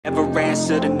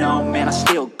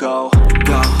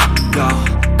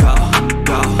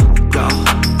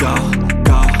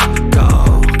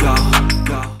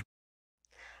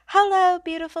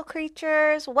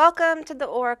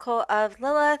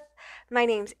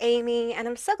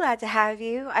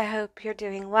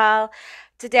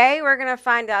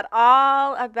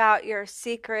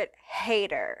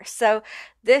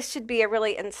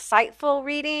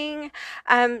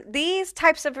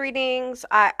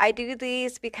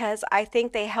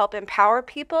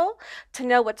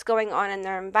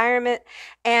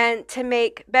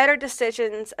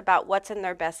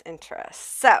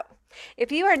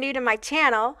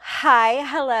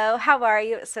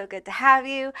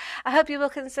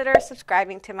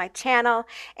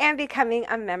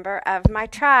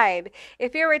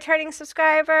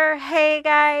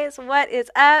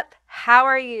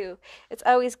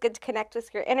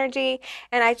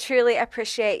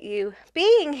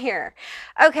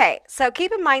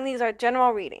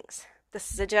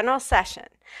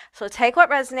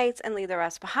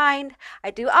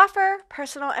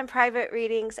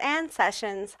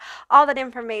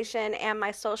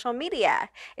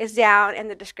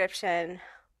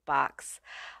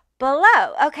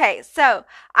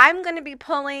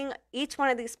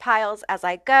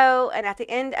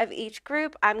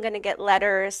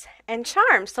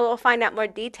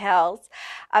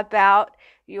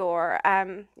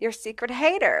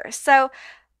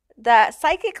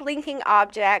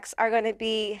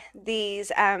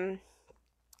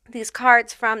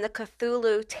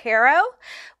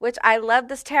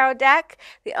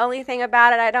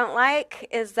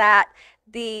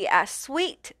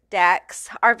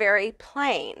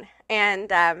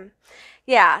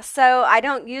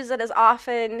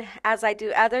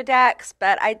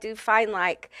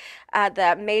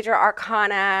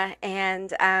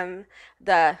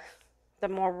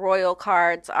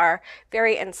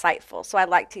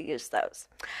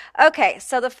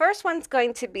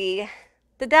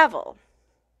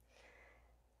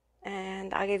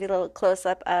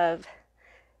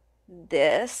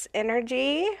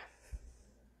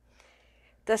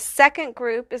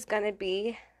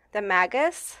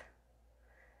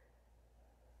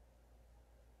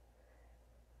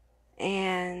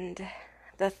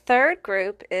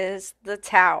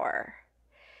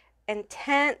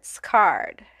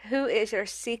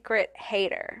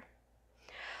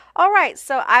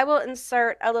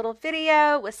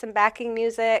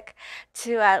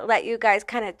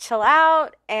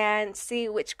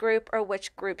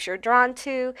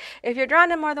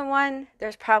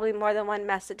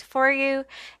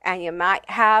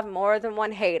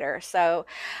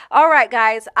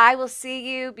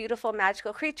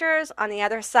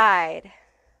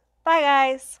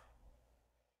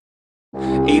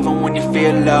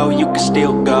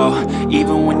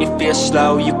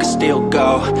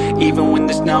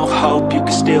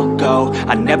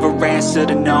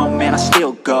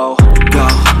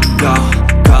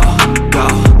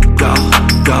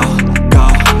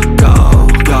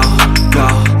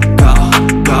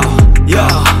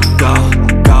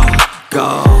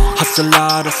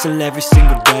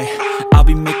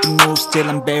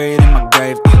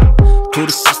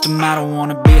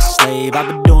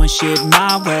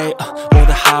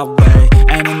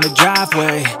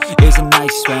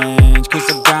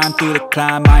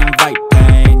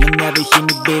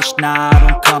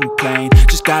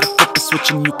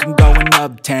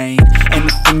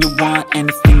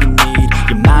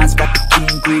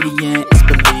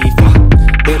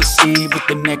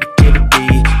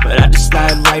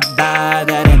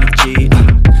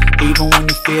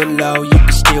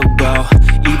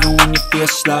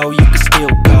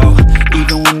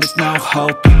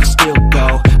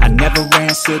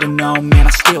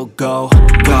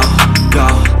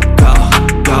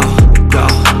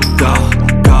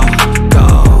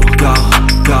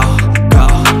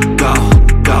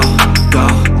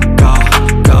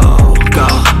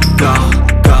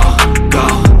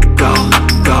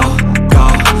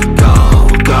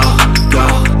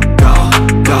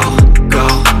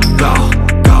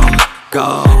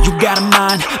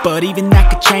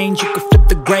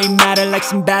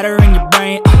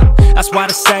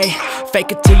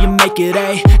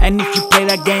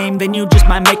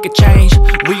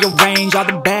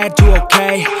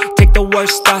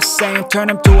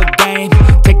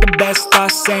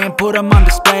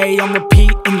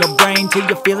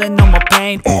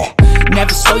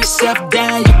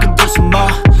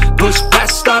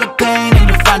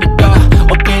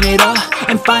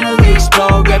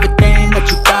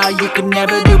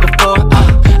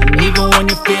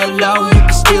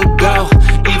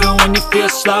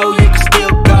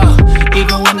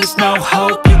no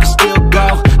hope, you can still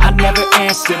go. I never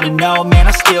answer to no, man,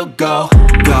 I still go.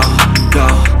 Go, go,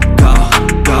 go,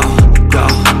 go, go, go,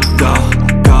 go,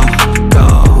 go, go,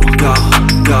 go,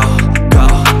 go,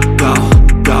 go,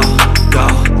 go, go, go,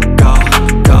 go,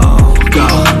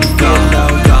 go, go,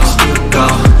 go, still go,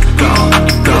 go,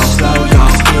 go, slow, go,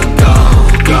 still go,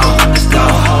 go, there's no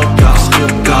hope, go,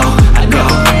 still go. I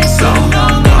never answer to no,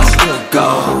 man, I still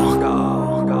go.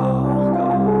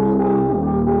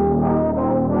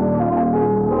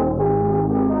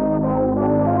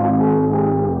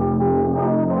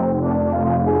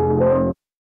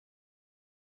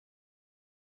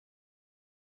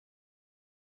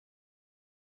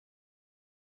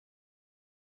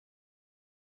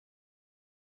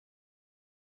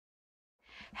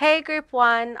 Hey, Group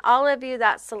 1, all of you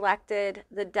that selected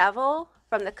the Devil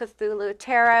from the Cthulhu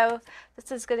Tarot,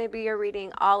 this is going to be your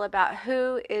reading all about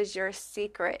who is your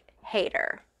secret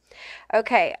hater.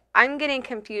 Okay, I'm getting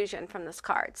confusion from this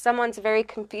card. Someone's very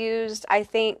confused. I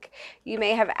think you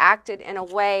may have acted in a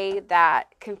way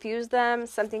that confused them,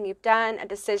 something you've done, a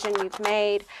decision you've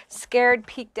made, scared,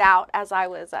 peeked out as I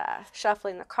was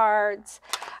shuffling the cards.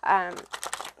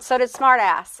 So did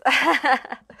Smartass.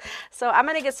 So I'm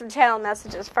going to get some channel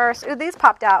messages first. Ooh, these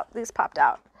popped out. These popped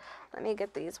out. Let me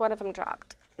get these. One of them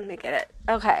dropped. Let me get it.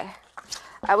 Okay.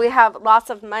 We have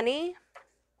lots of money.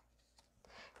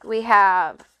 We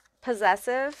have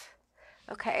possessive.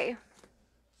 Okay.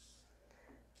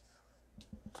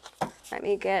 Let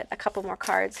me get a couple more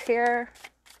cards here.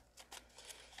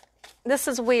 This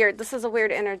is weird. This is a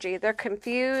weird energy. They're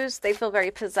confused. They feel very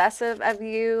possessive of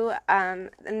you. And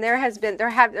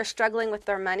they're struggling with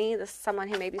their money. This is someone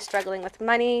who may be struggling with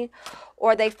money,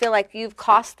 or they feel like you've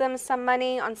cost them some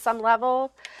money on some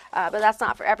level. But that's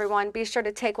not for everyone. Be sure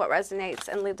to take what resonates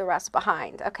and leave the rest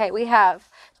behind. Okay, we have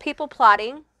people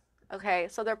plotting. Okay,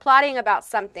 so they're plotting about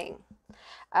something.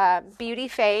 Beauty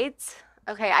fades.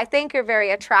 Okay, I think you're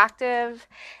very attractive,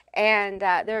 and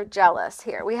they're jealous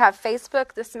here. We have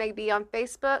Facebook. This may be on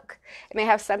Facebook. It may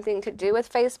have something to do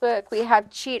with Facebook. We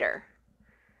have cheater.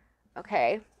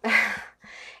 Okay.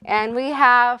 And we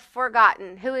have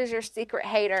forgotten. Who is your secret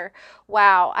hater?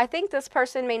 Wow. I think this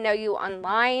person may know you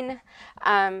online.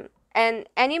 And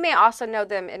you may also know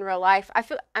them in real life.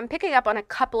 I'm picking up on a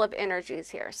couple of energies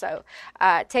here. So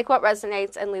take what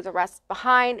resonates and leave the rest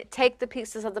behind. Take the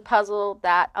pieces of the puzzle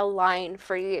that align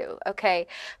for you. Okay.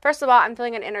 First of all, I'm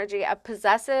feeling an energy of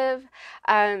possessive,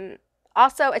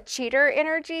 also a cheater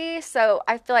energy. So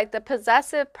I feel like the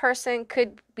possessive person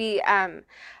could be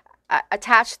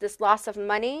attached to this loss of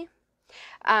money.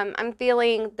 I'm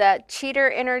feeling the cheater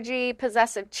energy,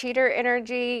 possessive cheater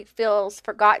energy feels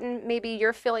forgotten. Maybe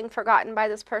you're feeling forgotten by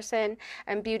this person,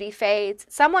 and beauty fades.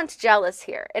 Someone's jealous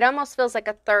here. It almost feels like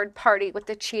a third party with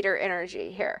the cheater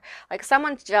energy here. Like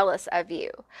someone's jealous of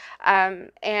you.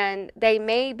 And they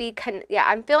may be,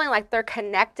 I'm feeling like they're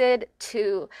connected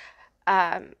to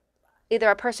either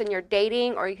a person you're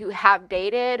dating or you have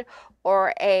dated,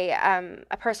 or a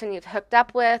person you've hooked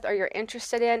up with or you're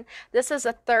interested in. This is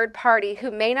a third party who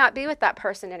may not be with that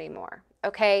person anymore.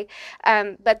 Okay,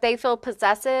 but they feel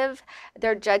possessive.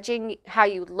 They're judging how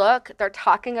you look. They're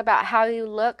talking about how you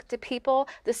look to people.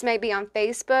 This may be on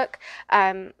Facebook,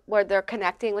 where they're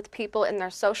connecting with people in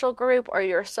their social group or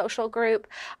your social group.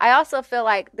 I also feel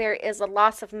like there is a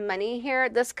loss of money here.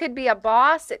 This could be a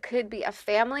boss. It could be a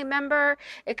family member.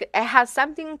 It has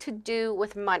something to do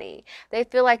with money. They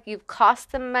feel like you've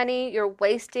cost them money. You're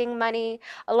wasting money.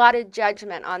 A lot of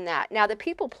judgment on that. Now, the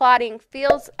people plotting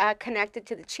feels connected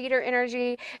to the cheater energy.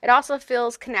 It also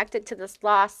feels connected to this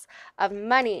loss of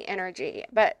money energy,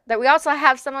 but that we also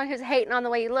have someone who's hating on the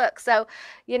way you look. So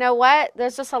you know what?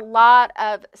 There's just a lot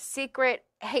of secret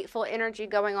hateful energy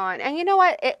going on. And you know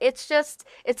what? It's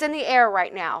in the air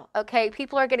right now. Okay.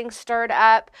 People are getting stirred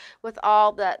up with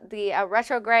all the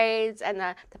retrogrades and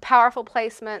the powerful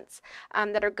placements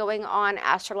that are going on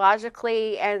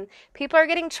astrologically, and people are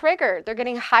getting triggered. They're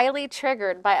getting highly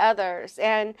triggered by others.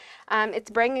 And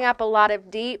it's bringing up a lot of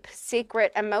deep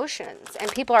secret emotions,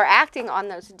 and people are acting on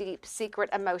those deep secret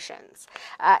emotions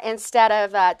instead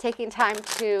of taking time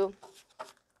to,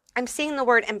 I'm seeing the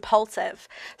word impulsive.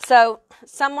 So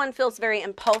someone feels very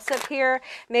impulsive here.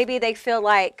 Maybe they feel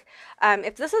like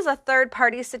if this is a third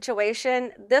party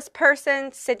situation, this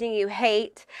person sending you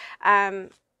hate and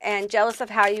jealous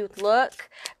of how you look,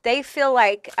 they feel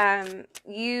like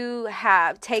you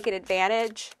have taken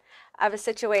advantage of a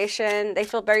situation. They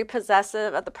feel very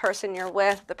possessive of the person you're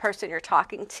with, the person you're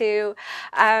talking to.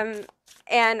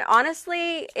 And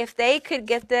honestly, if they could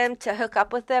get them to hook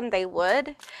up with them, they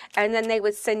would, and then they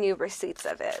would send you receipts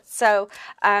of it. So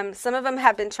some of them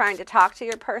have been trying to talk to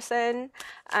your person,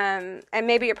 and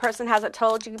maybe your person hasn't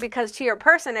told you, because to your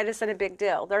person, it isn't a big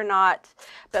deal. They're not,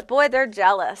 but boy, they're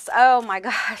jealous. Oh my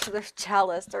gosh, they're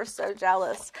jealous. They're so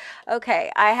jealous.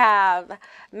 Okay, I have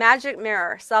magic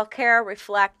mirror, self-care,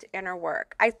 reflect, inner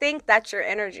work. I think that's your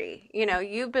energy. You know,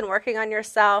 you've been working on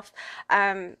yourself.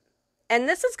 And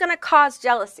this is going to cause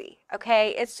jealousy,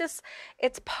 okay?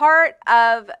 It's part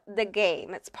of the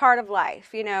game. It's part of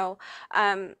life, you know.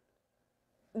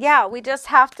 Yeah, we just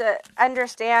have to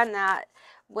understand that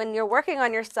when you're working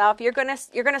on yourself, you're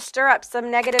gonna stir up some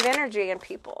negative energy in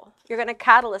people. You're gonna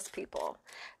catalyst people,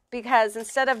 because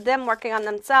instead of them working on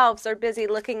themselves, they're busy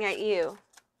looking at you.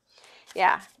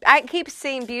 Yeah, I keep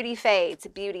seeing beauty fades,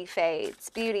 beauty fades,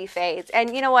 beauty fades.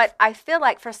 And you know what? I feel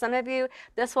like for some of you,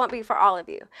 this won't be for all of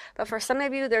you, but for some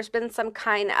of you, there's been some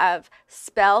kind of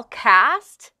spell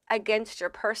cast against your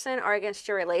person or against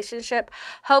your relationship,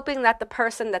 hoping that the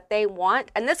person that they want,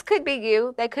 and this could be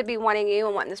you, they could be wanting you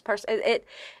and wanting this person. It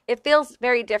feels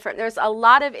very different. There's a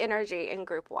lot of energy in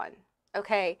group one.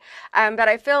 Okay. But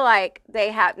I feel like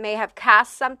they may have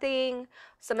cast something.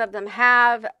 Some of them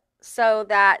have, so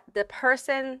that the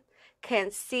person can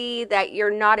see that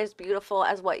you're not as beautiful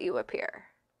as what you appear.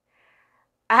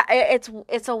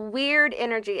 It's a weird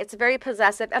energy. It's very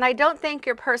possessive, and I don't think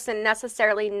your person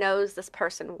necessarily knows this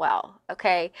person well.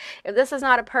 Okay, if this is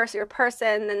not your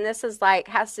person, then this is like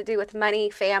has to do with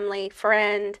money, family,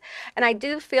 friend, and I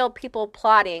do feel people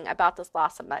plotting about this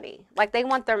loss of money. Like they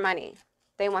want their money.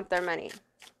 They want their money.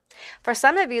 For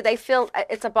some of you, they feel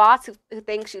it's a boss who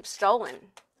thinks you've stolen.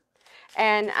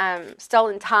 And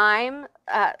stolen time,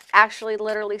 actually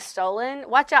literally stolen.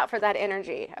 Watch out for that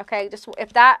energy, okay? Just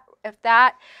if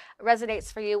that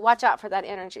resonates for you, watch out for that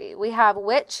energy. We have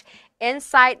witch,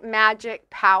 insight, magic,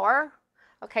 power.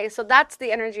 Okay, so that's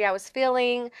the energy I was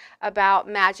feeling about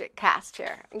magic cast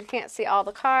here. You can't see all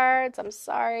the cards. I'm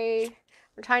sorry.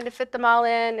 I'm trying to fit them all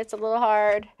in. It's a little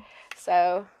hard.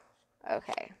 So,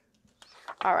 okay.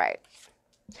 All right.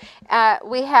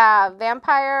 We have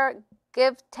vampire,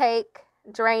 give, take,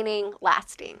 draining,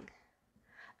 lasting.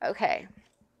 Okay.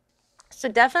 So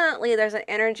definitely there's an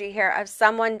energy here of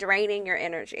someone draining your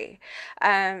energy.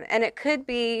 And it could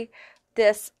be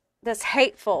this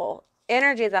hateful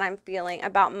energy that I'm feeling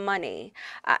about money.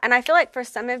 And I feel like for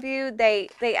some of you, they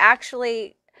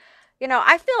actually, you know,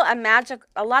 I feel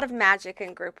a lot of magic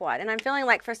in group one. And I'm feeling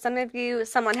like for some of you,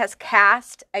 someone has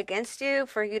cast against you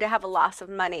for you to have a loss of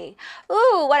money.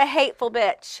 Ooh, what a hateful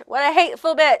bitch. What a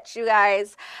hateful bitch, you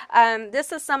guys.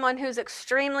 This is someone who's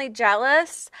extremely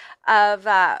jealous of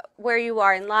where you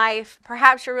are in life.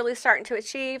 Perhaps you're really starting to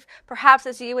achieve. Perhaps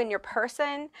it's you and your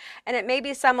person. And it may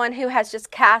be someone who has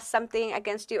just cast something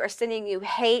against you or sending you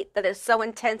hate that is so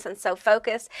intense and so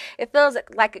focused. It feels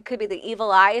like it could be the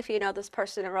evil eye if you know this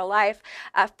person in real life.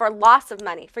 For loss of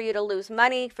money, for you to lose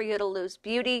money, for you to lose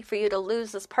beauty, for you to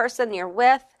lose this person you're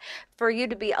with, for you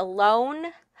to be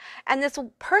alone. And this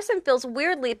person feels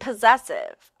weirdly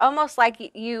possessive, almost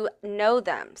like you know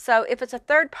them. So if it's a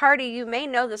third party, you may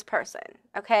know this person,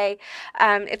 okay?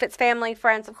 If it's family,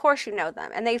 friends, of course you know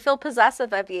them. And they feel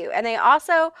possessive of you. And they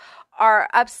also are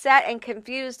upset and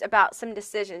confused about some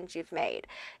decisions you've made.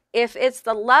 If it's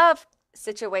the love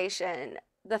situation,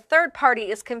 the third party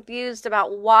is confused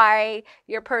about why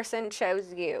your person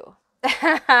chose you.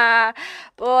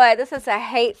 Boy, this is a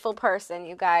hateful person,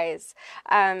 you guys.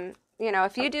 You know,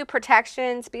 if you do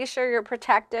protections, be sure you're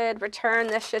protected. Return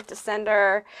this shit to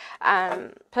sender.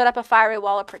 Put up a fiery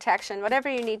wall of protection. Whatever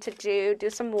you need to do.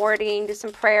 Do some warding. Do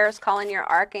some prayers. Call in your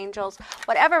archangels.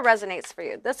 Whatever resonates for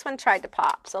you. This one tried to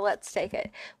pop, so let's take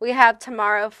it. We have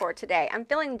tomorrow for today. I'm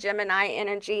feeling Gemini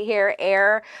energy here.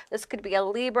 Air. This could be a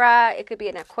Libra. It could be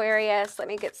an Aquarius. Let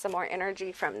me get some more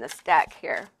energy from this deck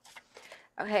here.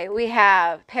 Okay, we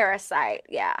have parasite.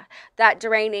 Yeah, that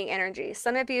draining energy.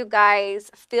 Some of you guys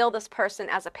feel this person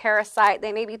as a parasite.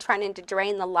 They may be trying to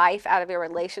drain the life out of your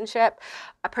relationship,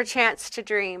 perchance to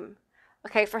dream.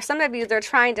 Okay, for some of you, they're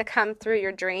trying to come through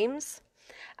your dreams.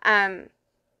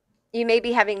 You may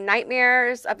be having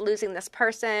nightmares of losing this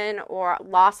person or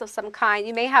loss of some kind.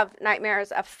 You may have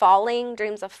nightmares of falling,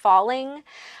 dreams of falling,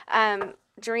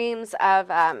 dreams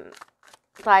of...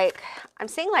 like I'm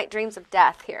seeing like dreams of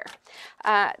death here.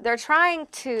 They're trying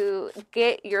to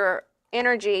get your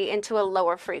energy into a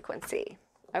lower frequency.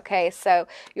 Okay, so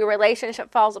your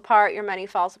relationship falls apart, your money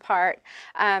falls apart.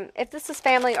 If this is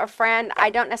family or friend, I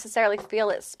don't necessarily feel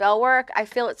it's spell work. I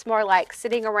feel it's more like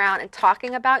sitting around and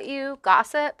talking about you,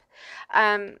 gossip.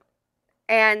 And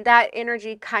And that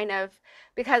energy kind of,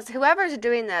 because whoever's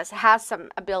doing this has some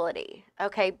ability,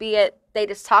 okay? Be it they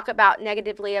just talk about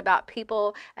negatively about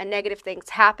people and negative things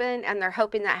happen and they're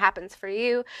hoping that happens for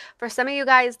you. For some of you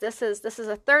guys, this is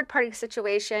a third party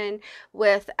situation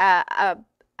with a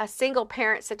single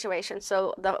parent situation.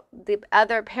 So the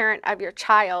other parent of your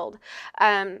child,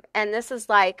 and this is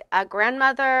like a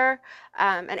grandmother,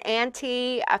 an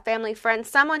auntie, a family friend,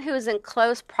 someone who's in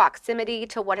close proximity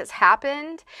to what has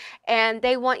happened, and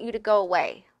they want you to go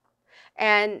away.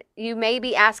 And you may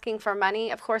be asking for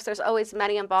money. Of course, there's always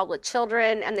money involved with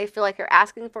children, and they feel like you're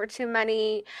asking for too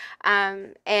money,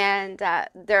 and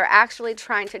they're actually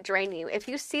trying to drain you. If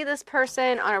you see this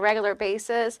person on a regular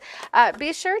basis,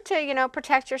 be sure to,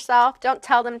 protect yourself. Don't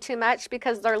tell them too much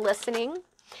because they're listening,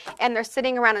 and they're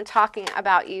sitting around and talking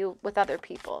about you with other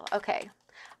people. Okay.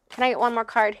 Can I get one more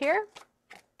card here?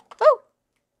 Woo!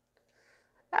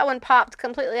 That one popped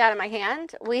completely out of my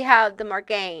hand. We have the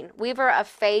Morgaine, Weaver of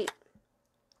Fate,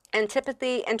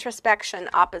 Antipathy, Introspection,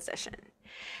 Opposition.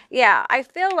 Yeah, I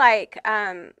feel like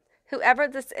whoever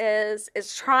this is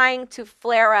trying to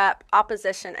flare up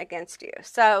opposition against you.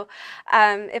 So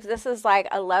if this is like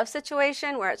a love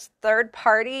situation where it's third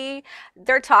party,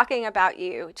 they're talking about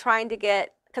you, trying to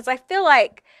get, because I feel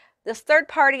like this third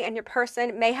party and your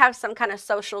person may have some kind of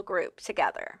social group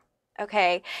together.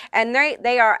 Okay, and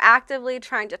they are actively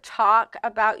trying to talk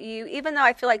about you, even though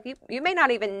I feel like you may not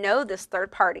even know this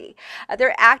third party.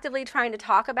 They're actively trying to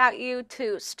talk about you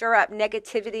to stir up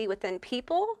negativity within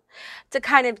people, to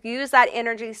kind of use that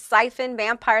energy, siphon,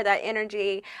 vampire that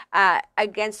energy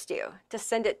against you, to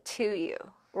send it to you,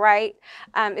 right?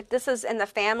 If this is in the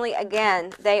family,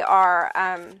 again, they are,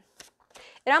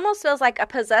 it almost feels like a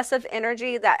possessive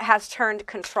energy that has turned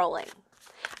controlling,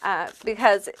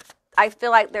 because I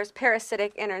feel like there's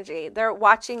parasitic energy. They're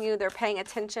watching you. They're paying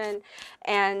attention.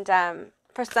 And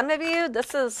for some of you,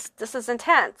 this is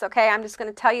intense, okay? I'm just going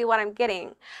to tell you what I'm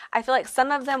getting. I feel like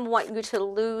some of them want you to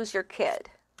lose your kid,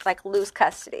 like lose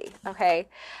custody, okay?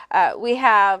 We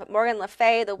have Morgan Le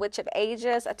Fay, the Witch of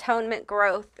Ages, Atonement,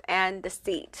 Growth, and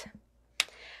Deceit.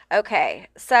 Okay,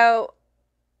 so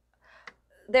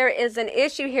there is an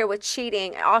issue here with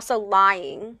cheating and also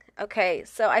lying. Okay,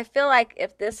 so I feel like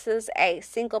if this is a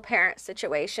single parent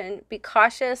situation, be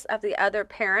cautious of the other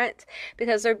parent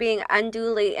because they're being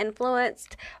unduly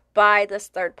influenced by this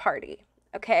third party.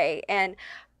 Okay, and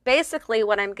basically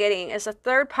what I'm getting is a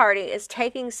third party is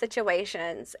taking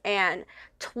situations and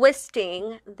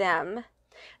twisting them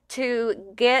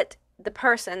to get the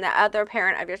person, the other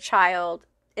parent of your child,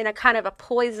 in a kind of a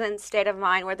poisoned state of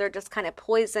mind where they're just kind of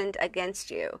poisoned against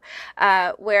you.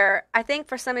 Where I think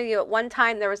for some of you at one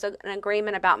time there was an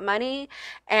agreement about money,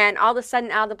 and all of a sudden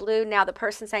out of the blue now the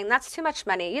person's saying, that's too much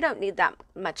money. You don't need that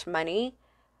much money.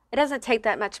 It doesn't take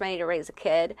that much money to raise a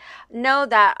kid. Know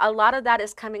that a lot of that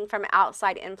is coming from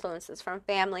outside influences, from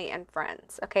family and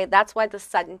friends. Okay, that's why the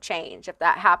sudden change, if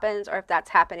that happens or if that's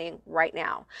happening right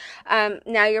now.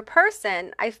 Now your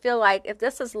person, I feel like if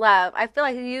this is love, I feel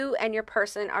like you and your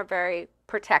person are very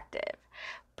protected.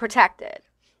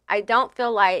 I don't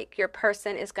feel like your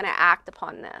person is going to act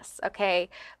upon this, okay?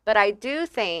 But I do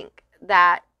think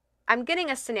that I'm getting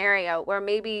a scenario where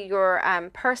maybe your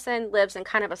person lives in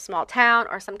kind of a small town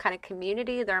or some kind of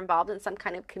community. They're involved in some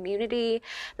kind of community.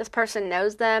 This person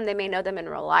knows them. They may know them in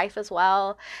real life as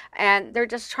well. And they're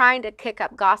just trying to kick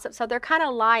up gossip. So they're kind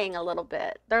of lying a little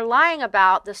bit. They're lying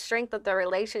about the strength of their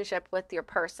relationship with your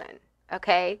person.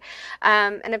 Okay.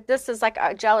 And if this is like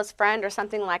a jealous friend or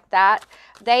something like that,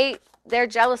 they're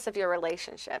jealous of your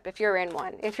relationship if you're in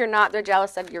one. If you're not, they're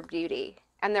jealous of your beauty.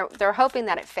 And they're hoping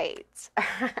that it fades.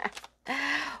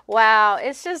 Wow,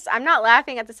 it's just, I'm not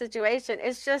laughing at the situation.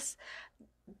 It's just,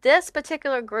 this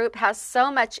particular group has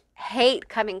so much hate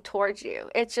coming towards you.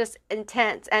 It's just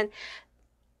intense. And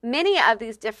many of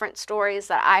these different stories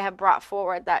that I have brought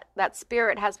forward, that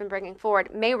Spirit has been bringing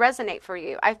forward, may resonate for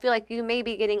you. I feel like you may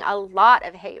be getting a lot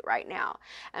of hate right now.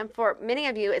 And for many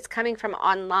of you, it's coming from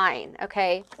online,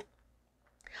 okay?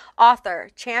 Author,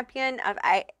 Champion of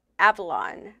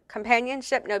Avalon,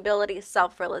 companionship, nobility,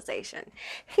 self-realization.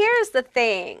 Here's the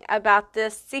thing about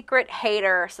this secret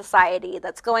hater society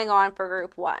that's going on for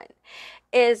group one,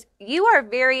 is you are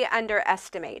very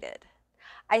underestimated.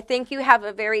 I think you have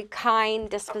a very kind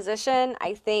disposition.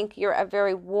 I think you're a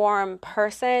very warm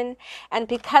person. And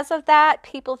because of that,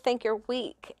 people think you're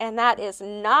weak. And that is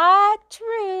not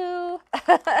true.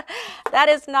 That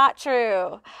is not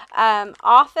true.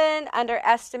 Often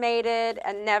underestimated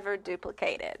and never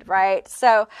duplicated, right?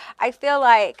 So I feel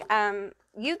like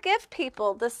you give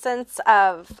people the sense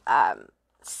of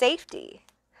safety.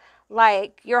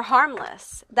 Like you're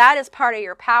harmless. That is part of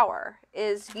your power,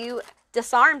 is you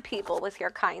disarm people with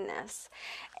your kindness.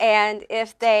 And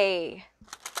if they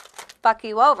fuck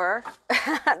you over,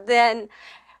 then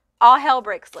all hell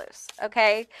breaks loose.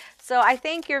 Okay. So I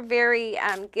think you're very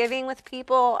giving with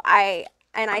people. And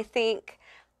I think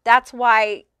that's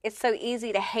why it's so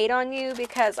easy to hate on you,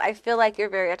 because I feel like you're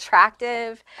very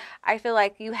attractive. I feel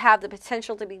like you have the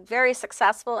potential to be very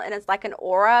successful, and it's like an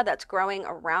aura that's growing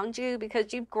around you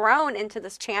because you've grown into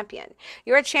this champion.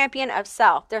 You're a champion of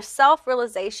self. There's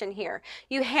self-realization here.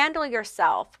 You handle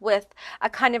yourself with a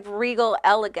kind of regal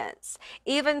elegance,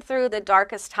 even through the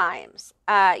darkest times.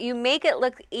 You make it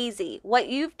look easy. What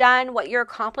you've done, what you're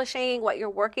accomplishing, what you're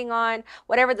working on,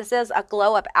 whatever this is, a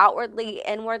glow up outwardly,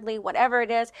 inwardly, whatever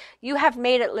it is, you have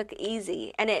made it look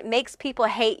easy, and it makes people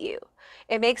hate you.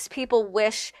 It makes people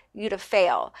wish you to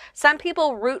fail. Some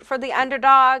people root for the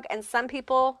underdog, and some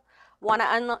people want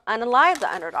to unalive the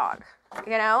underdog.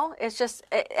 You know, it's just,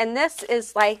 and this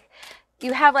is like,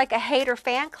 you have like a hater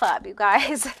fan club, you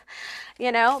guys,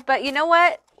 you know, but you know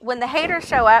what? When the haters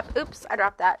show up, oops, I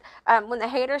dropped that. When the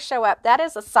haters show up, that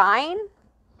is a sign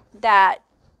that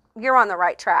you're on the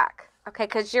right track. Okay,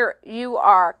 because you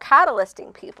are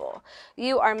catalyzing people.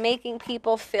 You are making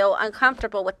people feel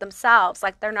uncomfortable with themselves,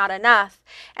 like they're not enough.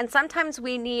 And sometimes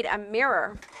we need a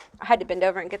mirror. I had to bend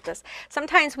over and get this.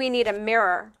 Sometimes we need a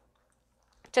mirror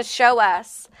to show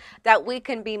us that we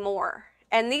can be more.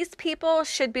 And these people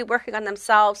should be working on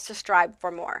themselves to strive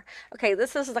for more. Okay,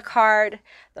 this is the card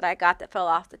that I got that fell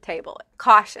off the table.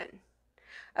 Caution.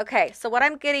 Okay, so what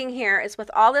I'm getting here is, with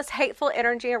all this hateful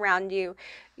energy around you,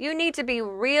 you need to be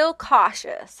real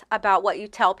cautious about what you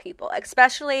tell people,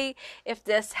 especially if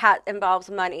this involves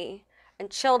money and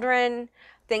children,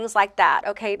 things like that,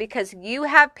 okay? Because you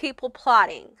have people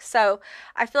plotting. So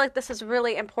I feel like this is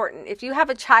really important. If you have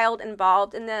a child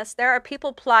involved in this, there are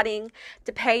people plotting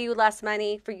to pay you less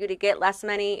money for you to get less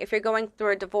money. If you're going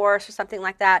through a divorce or something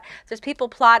like that, there's people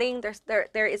plotting.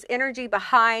 There is energy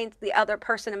behind the other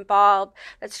person involved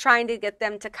that's trying to get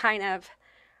them to kind of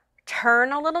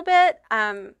turn a little bit,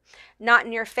 not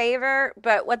in your favor.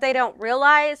 But what they don't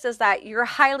realize is that you're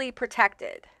highly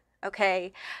protected.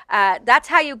 Okay, that's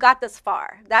how you got this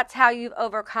far. That's how you've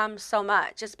overcome so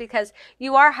much, just because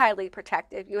you are highly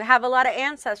protective. You have a lot of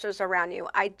ancestors around you.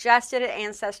 I just did an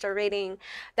ancestor reading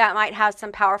that might have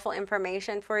some powerful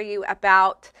information for you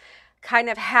about kind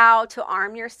of how to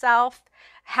arm yourself,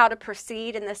 how to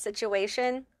proceed in this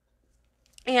situation.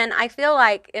 And I feel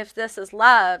like if this is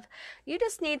love, you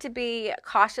just need to be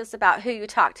cautious about who you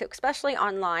talk to, especially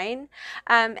online,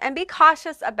 and be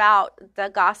cautious about the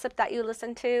gossip that you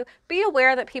listen to. Be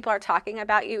aware that people are talking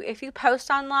about you. If you post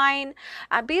online,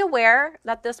 be aware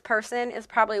that this person is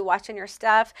probably watching your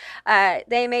stuff.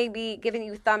 They may be giving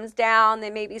you thumbs down.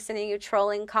 They may be sending you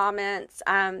trolling comments.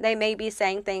 They may be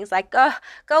saying things like, go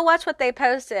watch what they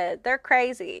posted. They're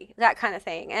crazy, that kind of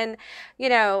thing. And, you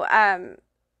know,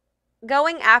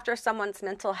 going after someone's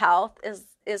mental health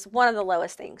is one of the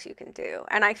lowest things you can do.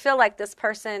 And I feel like this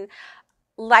person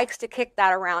likes to kick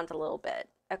that around a little bit.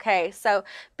 Okay, so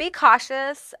be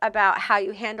cautious about how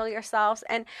you handle yourselves.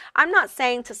 And I'm not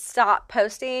saying to stop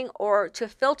posting or to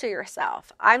filter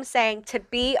yourself. I'm saying to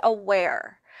be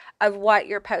aware of what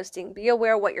you're posting. Be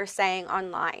aware of what you're saying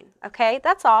online. Okay,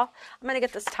 that's all. I'm going to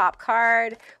get this top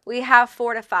card. We have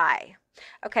fortify.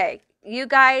 Okay, you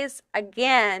guys,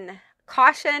 again,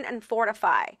 caution and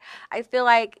fortify. I feel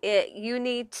like you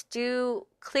need to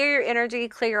clear your energy,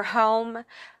 clear your home,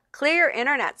 clear your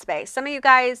internet space. Some of you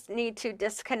guys need to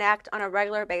disconnect on a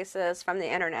regular basis from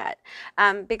the internet,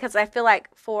 because I feel like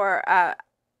for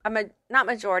not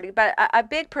majority, but a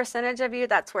big percentage of you,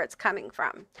 that's where it's coming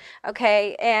from.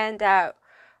 Okay, and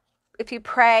if you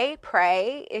pray,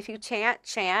 pray. If you chant,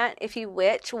 chant. If you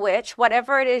witch,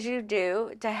 whatever it is you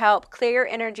do to help clear your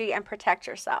energy and protect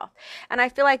yourself. And I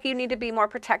feel like you need to be more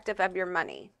protective of your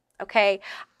money, okay?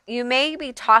 You may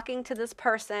be talking to this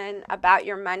person about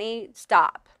your money.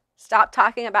 Stop. Stop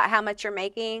talking about how much you're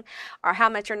making or how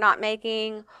much you're not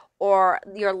making or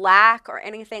your lack or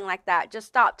anything like that. Just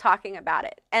stop talking about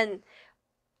it. And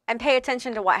pay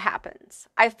attention to what happens.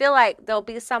 I feel like there'll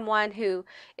be someone who,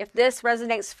 if this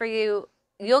resonates for you,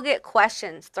 you'll get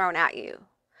questions thrown at you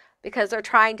because they're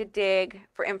trying to dig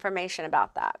for information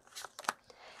about that.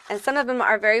 And some of them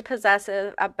are very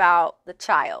possessive about the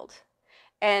child,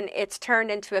 and it's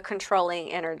turned into a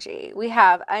controlling energy. We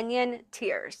have onion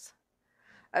tears.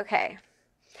 Okay.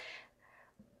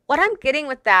 What I'm getting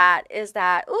with that is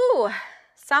that,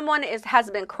 someone has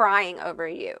been crying over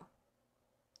you.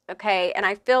 Okay, and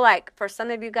I feel like for some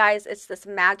of you guys, it's this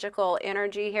magical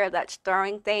energy here that's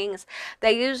throwing things.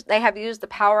 They have used the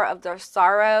power of their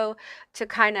sorrow to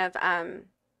kind of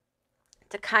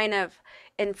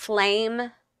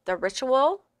inflame the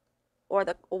ritual or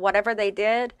the whatever they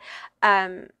did.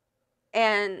 And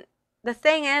the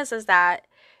thing is that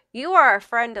you are a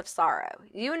friend of sorrow.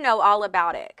 You know all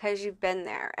about it because you've been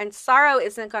there, and sorrow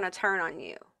isn't going to turn on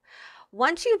you.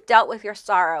 Once you've dealt with your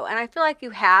sorrow, and I feel like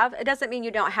you have, it doesn't mean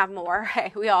you don't have more.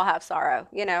 Hey, we all have sorrow,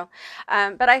 you know.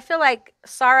 But I feel like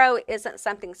sorrow isn't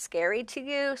something scary to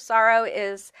you. Sorrow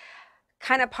is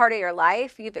kind of part of your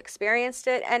life. You've experienced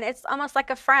it, and it's almost like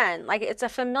a friend, like it's a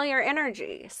familiar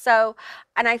energy. So,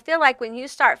 and I feel like when you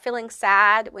start feeling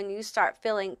sad, when you start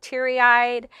feeling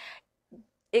teary-eyed,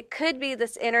 it could be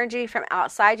this energy from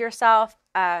outside yourself,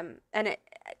 and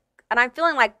I'm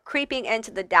feeling like creeping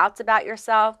into the doubts about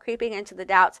yourself, creeping into the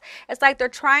doubts. It's like they're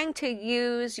trying to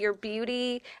use your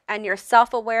beauty and your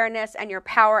self-awareness and your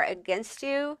power against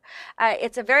you.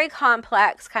 It's a very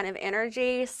complex kind of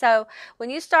energy. So when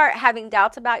you start having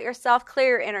doubts about yourself,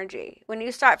 clear your energy. When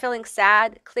you start feeling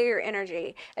sad, clear your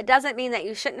energy. It doesn't mean that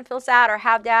you shouldn't feel sad or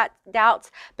have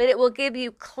doubts, but it will give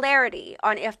you clarity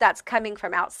on if that's coming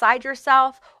from outside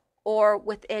yourself or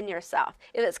within yourself.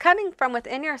 If it's coming from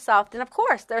within yourself, then of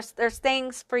course there's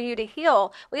things for you to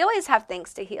heal. We always have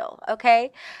things to heal,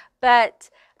 okay? But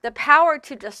the power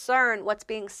to discern what's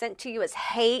being sent to you as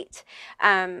hate,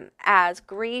 as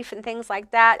grief and things like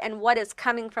that, and what is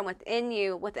coming from within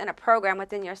you, within a program,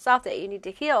 within yourself that you need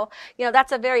to heal, you know,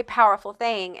 that's a very powerful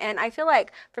thing. And I feel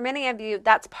like for many of you,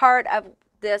 that's part of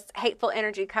this hateful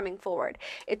energy coming forward.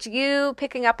 It's you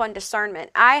picking up on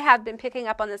discernment. I have been picking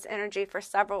up on this energy for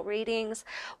several readings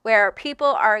where people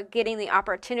are getting the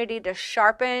opportunity to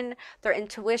sharpen their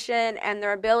intuition and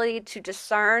their ability to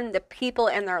discern the people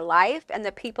in their life and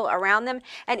the people around them,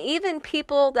 and even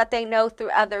people that they know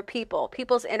through other people,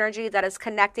 people's energy that is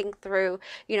connecting through,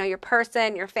 you know, your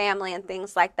person, your family, and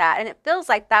things like that. And it feels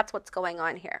like that's what's going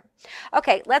on here.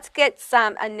 Okay, let's get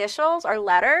some initials or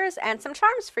letters and some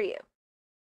charms for you.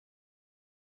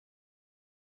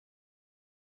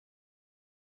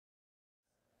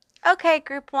 Okay,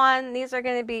 group one, these are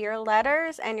going to be your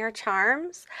letters and your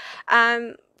charms.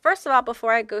 First of all,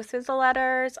 before I go through the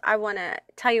letters, I want to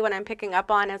tell you what I'm picking up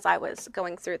on as I was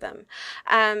going through them.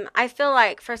 I feel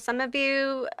like for some of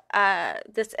you,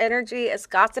 this energy is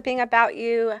gossiping about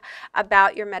you,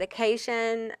 about your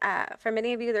medication. For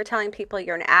many of you, they're telling people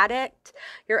you're an addict,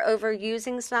 you're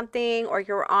overusing something, or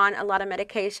you're on a lot of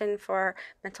medication for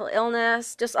mental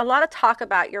illness. Just a lot of talk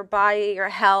about your body, your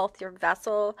health, your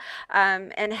vessel,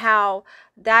 and how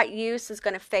that use is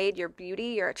going to fade your beauty,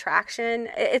 your attraction.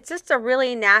 It's just a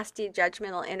really nasty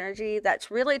judgmental energy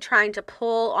that's really trying to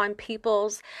pull on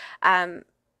people's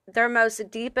their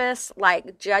most deepest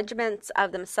like judgments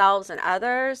of themselves and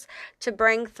others to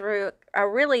bring through a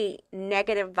really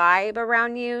negative vibe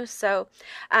around you. So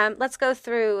let's go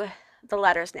through the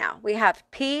letters now. We have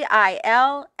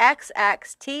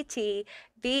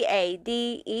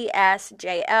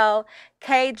PILXXTTVADESJL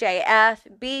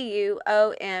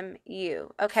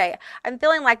KJFBUOMU. Okay, I'm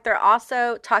feeling like they're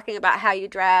also talking about how you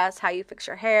dress, how you fix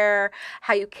your hair,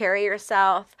 how you carry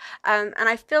yourself. And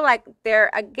I feel like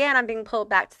they're, again, I'm being pulled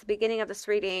back to the beginning of this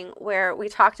reading where we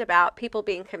talked about people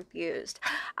being confused.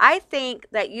 I think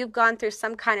that you've gone through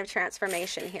some kind of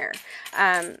transformation here.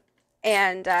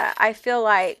 And I feel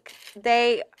like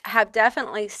they have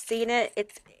definitely seen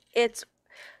it.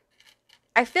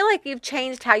 I feel like you've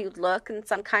changed how you look in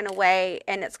some kind of way,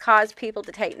 and it's caused people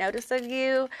to take notice of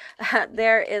you.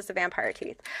 There is the vampire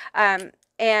teeth. And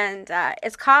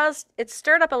it's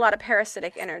stirred up a lot of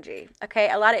parasitic energy,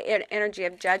 okay? A lot of energy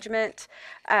of judgment.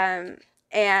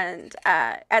 And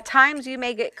at times you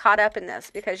may get caught up in this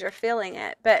because you're feeling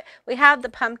it. But we have the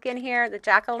pumpkin here, the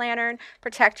jack-o'-lantern,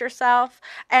 protect yourself.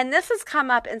 And this has come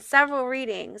up in several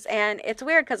readings. And it's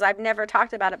weird because I've never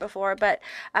talked about it before. But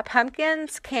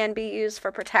pumpkins can be used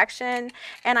for protection.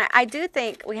 And I do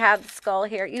think we have the skull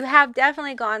here. You have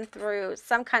definitely gone through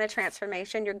some kind of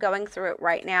transformation. You're going through it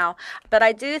right now. But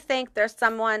I do think there's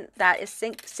someone that is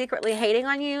secretly hating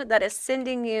on you, that is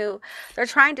sending you, they're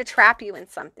trying to trap you in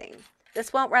something.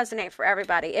 This won't resonate for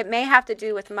everybody. It may have to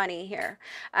do with money here.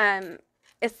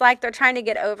 It's like they're trying to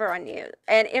get over on you.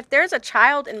 And if there's a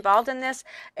child involved in this,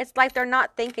 it's like they're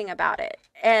not thinking about it.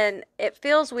 And it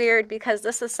feels weird because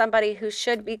this is somebody who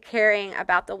should be caring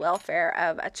about the welfare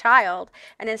of a child.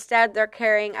 And instead, they're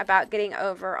caring about getting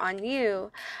over on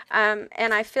you. And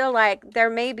I feel like there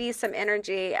may be some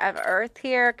energy of Earth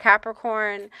here,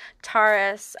 Capricorn,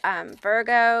 Taurus,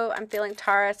 Virgo. I'm feeling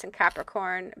Taurus and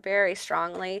Capricorn very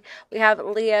strongly. We have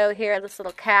Leo here, this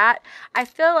little cat. I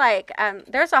feel like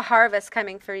there's a harvest coming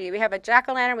coming for you. We have a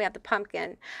jack-o'-lantern, we have the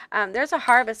pumpkin. There's a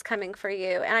harvest coming for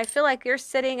you. And I feel like you're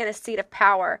sitting in a seat of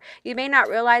power. You may not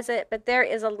realize it, but there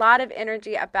is a lot of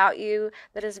energy about you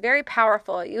that is very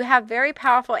powerful. You have very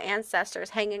powerful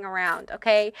ancestors hanging around,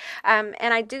 okay? And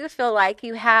I do feel like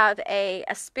you have a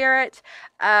spirit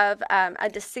of a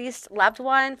deceased loved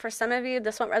one. For some of you,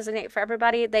 this won't resonate for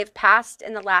everybody. They've passed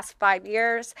in the last 5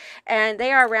 years, and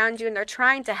they are around you, and they're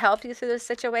trying to help you through this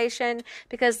situation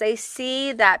because they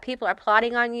see that people are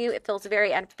plotting on you. It feels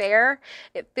very unfair.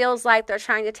 It feels like they're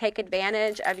trying to take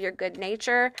advantage of your good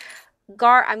nature.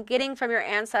 Guard, I'm getting from your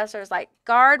ancestors, like,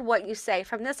 guard what you say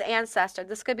from this ancestor.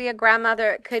 This could be a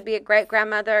grandmother, it could be a great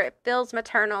grandmother. It feels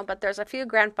maternal, but there's a few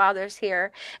grandfathers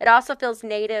here. It also feels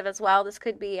native as well. This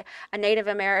could be a Native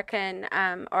American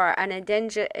or an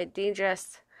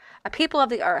indigenous, a people of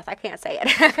the earth. I can't say it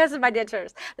because of my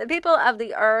dentures. The people of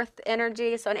the earth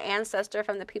energy, so an ancestor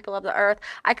from the people of the earth.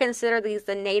 I consider these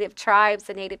the native tribes,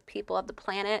 the native people of the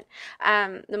planet,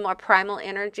 the more primal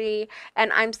energy.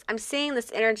 And I'm seeing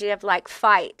this energy of like,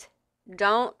 fight.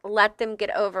 Don't let them get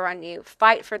over on you.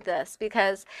 Fight for this,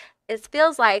 because it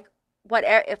feels like,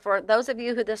 for those of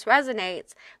you who this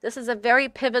resonates, this is a very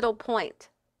pivotal point.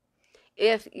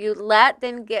 If you let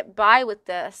them get by with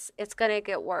this, it's going to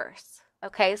get worse.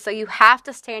 Okay, so you have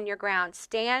to stand your ground.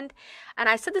 Stand, and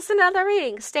I said this in another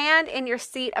reading, stand in your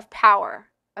seat of power.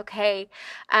 Okay,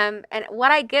 and what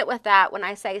I get with that when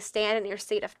I say stand in your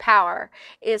seat of power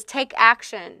is take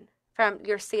action from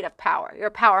your seat of power, your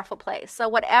powerful place. So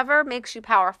whatever makes you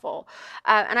powerful.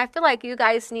 And I feel like you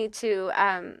guys need to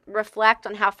reflect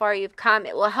on how far you've come.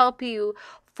 It will help you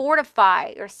fortify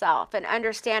yourself and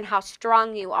understand how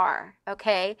strong you are,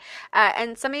 okay?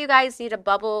 And some of you guys need to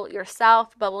bubble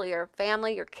yourself, bubble your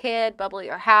family, your kid, bubble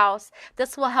your house.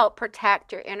 This will help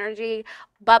protect your energy.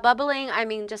 By bubbling, I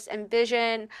mean just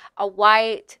envision a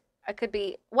white, it could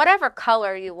be whatever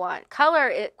color you want.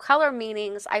 Color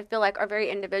meanings, I feel like, are very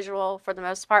individual for the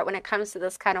most part when it comes to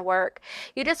this kind of work.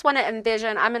 You just want to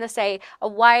envision, I'm going to say, a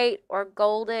white or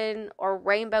golden or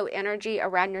rainbow energy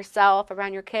around yourself,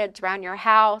 around your kids, around your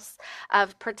house,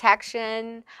 of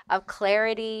protection, of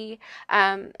clarity.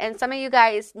 And some of you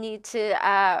guys need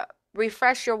to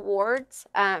refresh your wards.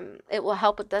 It will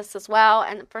help with this as well.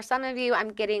 And for some of you, I'm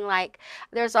getting like,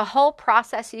 there's a whole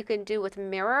process you can do with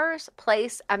mirrors.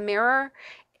 Place a mirror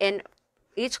in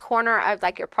each corner of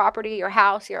like your property, your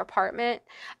house, your apartment,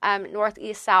 north,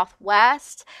 east, south,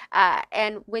 west.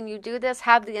 And when you do this,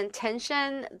 have the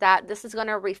intention that this is going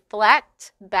to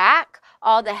reflect back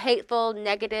all the hateful,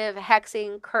 negative,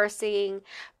 hexing, cursing,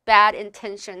 bad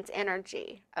intentions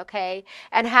energy, okay?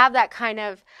 And have that kind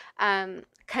of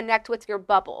connect with your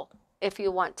bubble if you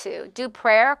want to. Do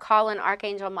prayer, call in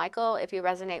Archangel Michael if you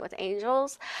resonate with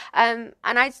angels. And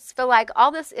I just feel like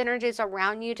all this energy is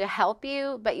around you to help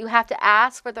you, but you have to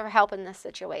ask for their help in this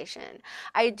situation.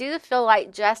 I do feel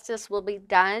like justice will be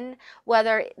done,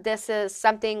 whether this is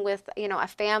something with, a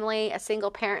family, a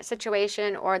single parent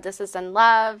situation, or this is in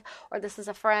love, or this is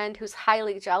a friend who's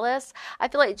highly jealous. I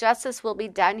feel like justice will be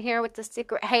done here with the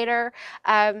secret hater.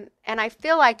 And I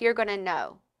feel like you're going to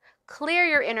know. Clear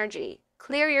your energy.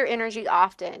 Clear your energy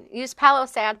often. Use Palo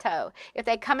Santo. If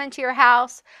they come into your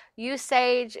house, use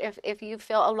sage. If you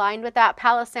feel aligned with that,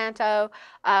 Palo Santo,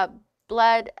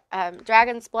 blood,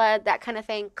 dragon's blood, that kind of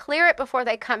thing. Clear it before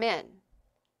they come in.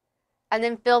 And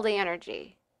then feel the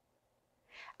energy.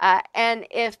 And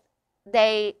if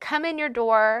they come in your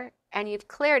door and you've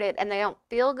cleared it and they don't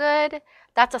feel good,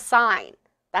 that's a sign.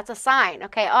 That's a sign,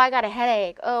 okay? Oh, I got a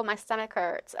headache. Oh, my stomach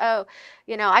hurts. Oh,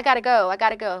 I gotta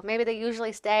go. Maybe they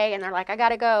usually stay and they're like, I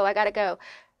gotta go.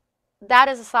 That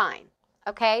is a sign,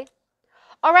 okay?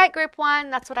 All right, group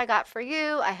 1, that's what I got for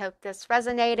you. I hope this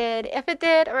resonated. If it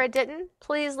did or it didn't,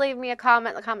 please leave me a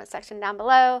comment in the comment section down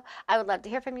below. I would love to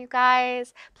hear from you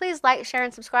guys. Please like, share,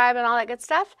 and subscribe and all that good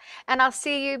stuff. And I'll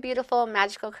see you, beautiful,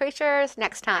 magical creatures,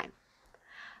 next time.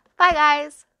 Bye,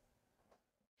 guys.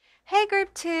 Hey,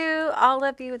 group 2, all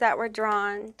of you that were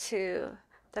drawn to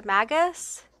the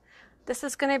Magus. This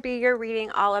is going to be your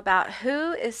reading all about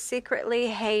who is secretly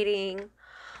hating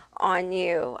on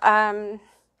you.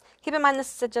 Keep in mind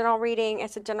this is a general reading.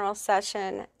 It's a general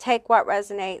session. Take what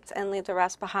resonates and leave the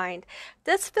rest behind.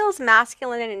 This feels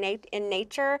masculine in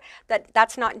nature.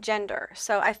 That's not gender.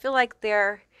 So I feel like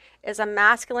there is a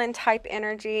masculine type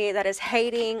energy that is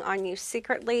hating on you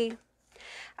secretly.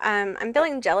 I'm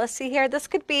feeling jealousy here. This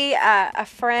could be a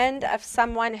friend of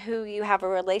someone who you have a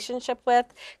relationship with.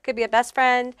 Could be a best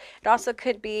friend. It also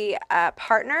could be a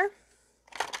partner.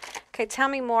 Okay, tell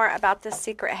me more about this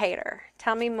secret hater.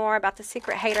 Tell me more about the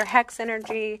secret hater. Hex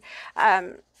energy,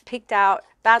 peeked out,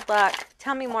 bad luck.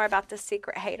 Tell me more about this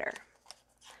secret hater.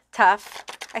 tough.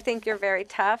 I think you're very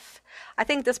tough. I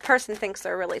think this person thinks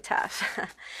they're really tough.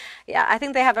 Yeah, I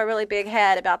think they have a really big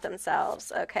head about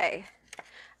themselves. Okay.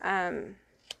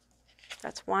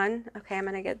 That's one. Okay, I'm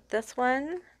going to get this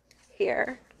one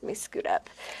here. Let me scoot up.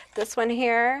 This one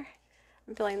here.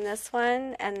 I'm feeling this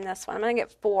one and this one. I'm going to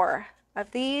get 4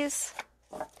 of these.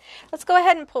 Let's go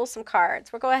ahead and pull some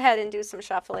cards. We'll go ahead and do some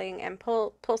shuffling and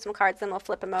pull some cards, then we'll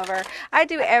flip them over. I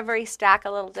do every stack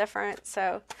a little different.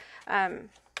 So,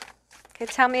 okay,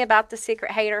 tell me about the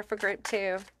secret hater for group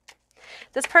 2.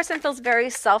 This person feels very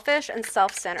selfish and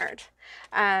self-centered.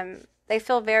 They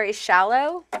feel very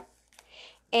shallow.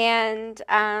 And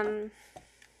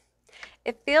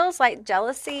it feels like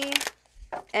jealousy,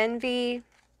 envy.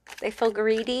 They feel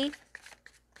greedy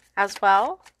as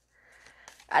well.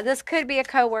 This could be a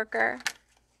coworker.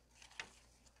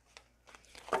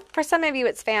 For some of you,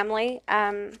 it's family,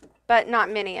 but not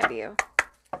many of you.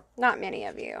 Not many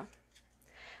of you.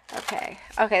 Okay.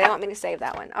 Okay, they want me to save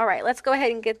that one. All right, let's go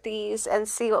ahead and get these and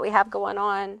see what we have going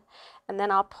on. And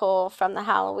then I'll pull from the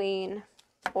Halloween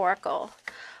Oracle.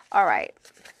 All right.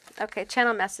 Okay,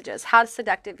 channel messages. How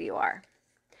seductive you are.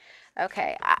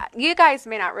 Okay, you guys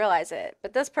may not realize it,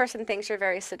 but this person thinks you're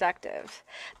very seductive.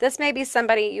 This may be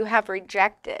somebody you have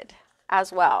rejected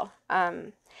as well.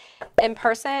 In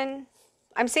person,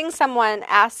 I'm seeing someone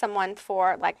ask someone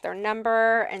for like their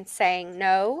number and saying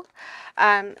no.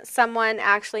 Someone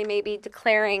actually may be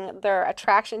declaring their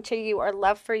attraction to you or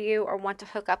love for you or want to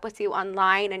hook up with you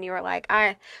online, and you were like,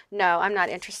 no, I'm not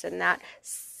interested in that.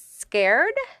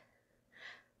 Scared?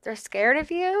 They're scared of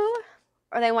you,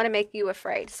 or they want to make you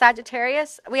afraid.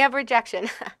 Sagittarius, we have rejection.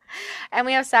 And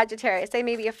we have Sagittarius. They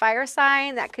may be a fire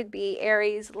sign. That could be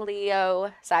Aries,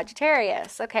 Leo,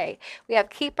 Sagittarius. Okay, we have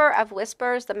Keeper of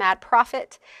Whispers, the Mad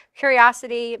Prophet,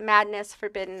 Curiosity, Madness,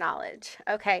 Forbidden Knowledge.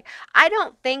 Okay, I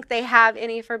don't think they have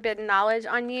any forbidden knowledge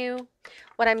on you.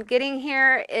 What I'm getting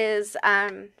here is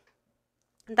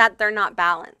that they're not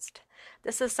balanced.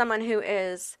 This is someone who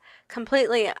is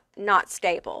completely not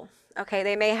stable. Okay,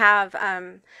 they may have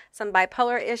some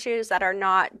bipolar issues that are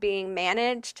not being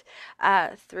managed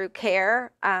through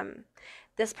care.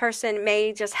 This person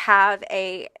may just have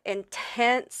a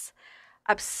intense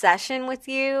obsession with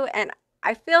you, and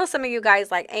I feel some of you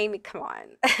guys like, Amy, come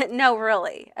on. No,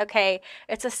 really. Okay,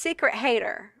 it's a secret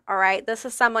hater. All right, this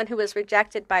is someone who was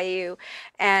rejected by you,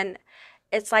 and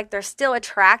it's like they're still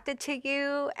attracted to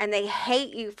you and they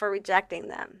hate you for rejecting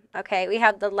them. Okay, we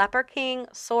have the Leper King,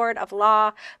 Sword of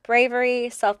Law, Bravery,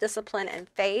 Self-Discipline, and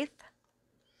Faith.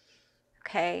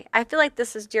 Okay, I feel like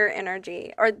this is your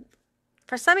energy. Or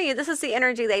for some of you, this is the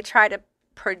energy they try to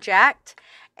project.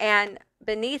 And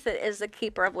beneath it is the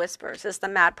Keeper of Whispers, is the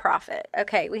Mad Prophet.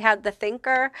 Okay, we have the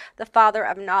Thinker, the Father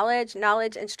of Knowledge,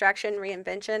 Instruction,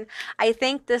 Reinvention. I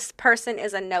think this person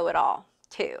is a know-it-all.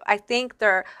 Too. I think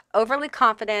they're overly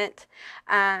confident.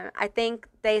 I think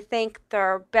they think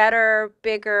they're better,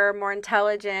 bigger, more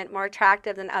intelligent, more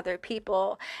attractive than other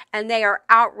people, and they are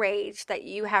outraged that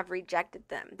you have rejected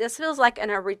them. This feels like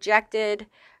a rejected,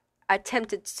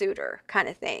 attempted suitor kind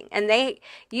of thing. And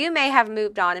you may have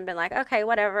moved on and been like, okay,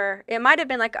 whatever. It might have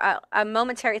been like a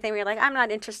momentary thing where you're like, I'm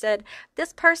not interested.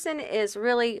 This person is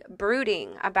really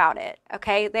brooding about it.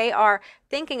 Okay, they are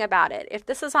thinking about it. If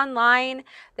this is online,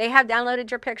 they have downloaded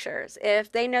your pictures.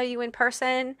 If they know you in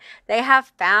person, they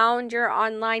have found your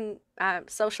online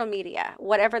social media,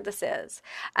 whatever this is.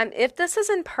 If this is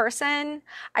in person,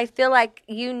 I feel like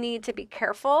you need to be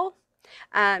careful.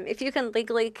 If you can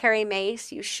legally carry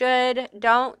mace, you should.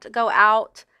 Don't go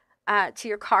out to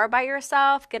your car by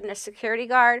yourself. Get in a security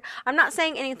guard. I'm not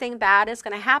saying anything bad is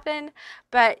going to happen,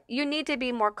 but you need to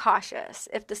be more cautious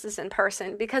if this is in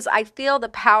person, because I feel the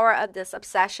power of this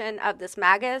obsession of this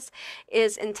Magus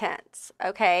is intense.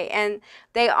 Okay, and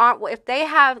if they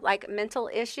have like mental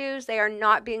issues, they are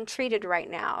not being treated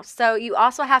right now. So you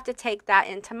also have to take that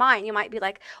into mind. You might be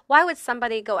like, why would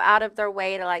somebody go out of their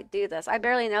way to like do this? I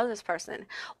barely know this person.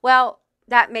 Well,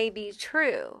 that may be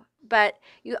true, but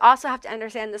you also have to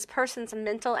understand this person's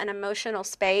mental and emotional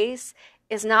space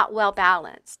is not well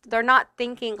balanced. They're not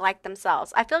thinking like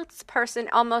themselves. I feel like this person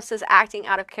almost is acting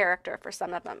out of character for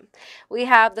some of them. We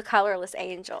have the colorless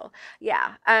angel.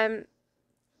 Yeah. And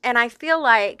I feel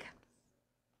like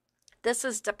this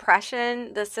is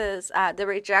depression. This is the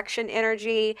rejection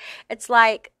energy. It's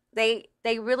like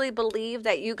they really believe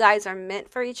that you guys are meant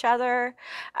for each other.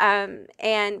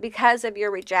 And because of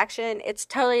your rejection, it's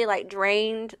totally like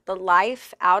drained the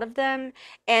life out of them.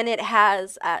 And it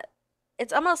has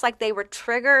it's almost like they were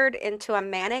triggered into a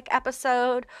manic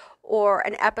episode or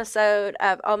an episode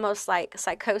of almost like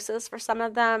psychosis for some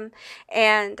of them.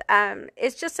 And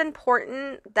it's just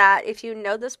important that if you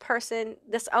know this person,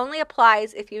 this only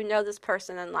applies if you know this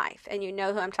person in life and you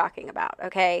know who I'm talking about,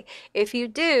 okay? If you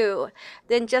do,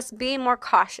 then just be more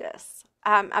cautious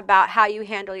about how you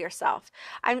handle yourself.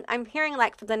 I'm hearing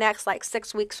like for the next like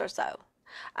 6 weeks or so.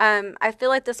 I feel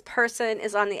like this person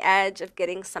is on the edge of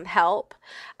getting some help.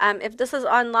 If this is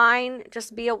online,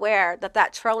 just be aware that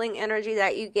that trolling energy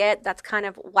that you get that's kind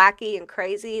of wacky and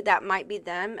crazy, that might be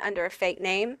them under a fake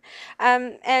name.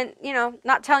 And, you know,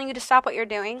 not telling you to stop what you're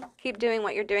doing. Keep doing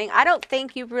what you're doing. I don't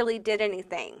think you really did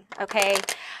anything, okay?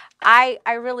 I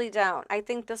really don't. I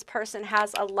think this person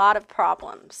has a lot of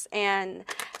problems. And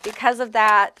because of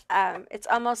that, it's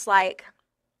almost like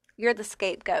you're the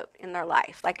scapegoat in their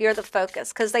life. Like you're the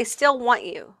focus because they still want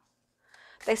you.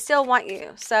 They still want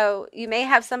you. So you may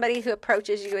have somebody who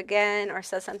approaches you again or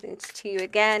says something to you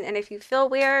again. And if you feel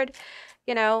weird,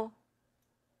 you know,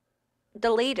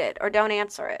 delete it or don't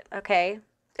answer it, okay?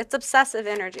 It's obsessive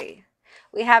energy.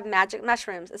 We have magic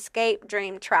mushrooms, escape,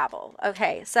 dream, travel.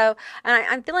 Okay, so and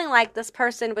I'm feeling like this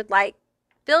person would like,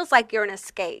 feels like you're an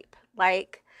escape.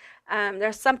 Like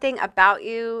there's something about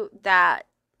you that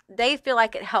they feel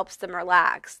like it helps them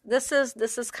relax. This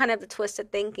is kind of the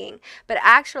twisted thinking, but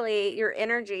actually your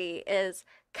energy is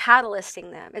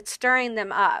catalyzing them. It's stirring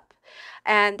them up,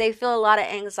 and they feel a lot of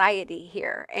anxiety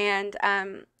here. And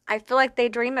I feel like they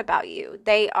dream about you.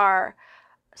 They are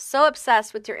so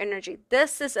obsessed with your energy.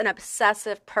 This is an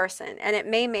obsessive person, and it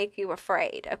may make you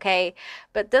afraid, okay?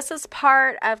 But this is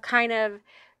part of kind of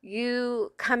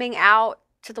you coming out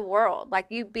to the world, like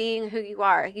you being who you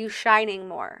are, you shining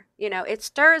more. You know, it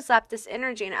stirs up this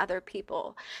energy in other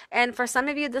people. And for some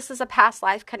of you, this is a past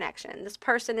life connection. This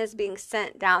person is being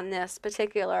sent down this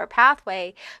particular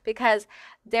pathway because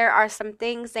there are some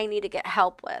things they need to get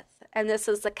help with. And this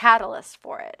is the catalyst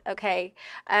for it, okay?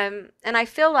 And I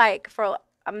feel like for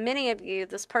many of you,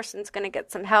 this person's going to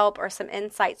get some help or some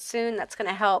insight soon that's going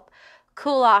to help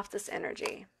cool off this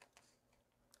energy.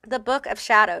 The Book of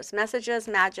Shadows, Messages,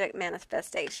 Magic,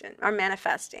 Manifestation, or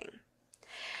Manifesting.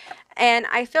 And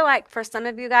I feel like for some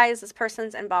of you guys, this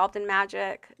person's involved in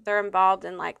magic. They're involved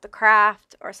in like the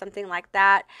craft or something like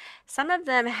that. Some of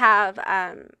them have,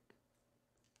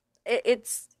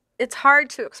 it's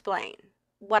hard to explain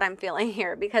what I'm feeling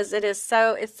here because it's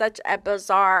such a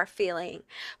bizarre feeling.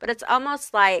 But it's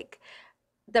almost like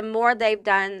the more they've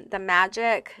done the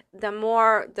magic, the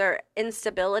more their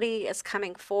instability is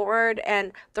coming forward.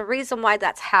 And the reason why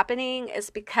that's happening is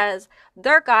because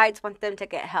their guides want them to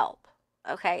get help.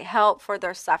 Okay, help for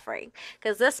their suffering.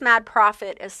 Because this mad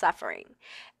prophet is suffering.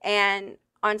 And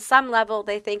on some level,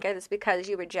 they think it is because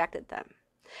you rejected them.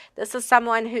 This is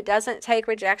someone who doesn't take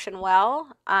rejection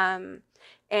well. And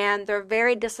they're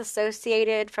very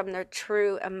disassociated from their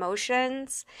true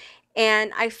emotions.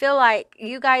 And I feel like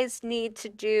you guys need to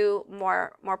do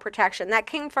more protection. That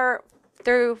came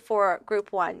through for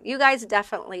group 1. You guys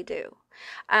definitely do.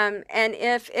 And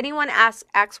if anyone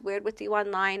acts weird with you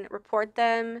online, report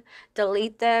them,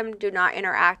 delete them, do not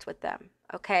interact with them.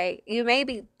 Okay, you may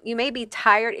be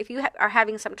tired. If you are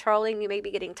having some trolling, you may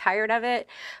be getting tired of it.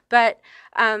 But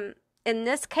in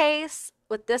this case,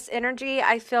 with this energy,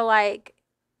 I feel like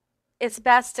it's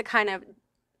best to kind of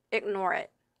ignore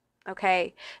it.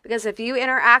 Okay, because if you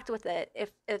interact with it,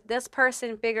 if this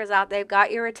person figures out they've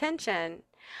got your attention,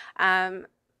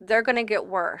 they're going to get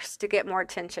worse to get more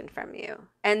attention from you.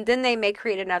 And then they may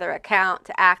create another account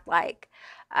to act like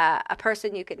a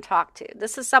person you can talk to.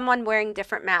 This is someone wearing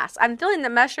different masks. I'm feeling the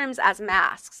mushrooms as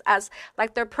masks, as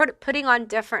like they're putting on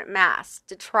different masks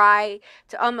to try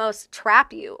to almost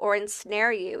trap you or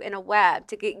ensnare you in a web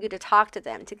to get you to talk to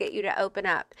them, to get you to open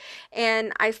up.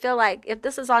 And I feel like if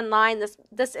this is online,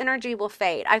 this energy will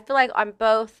fade. I feel like on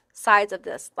both sides of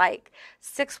this, like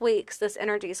 6 weeks, this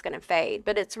energy is going to fade.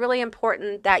 But it's really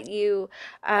important that you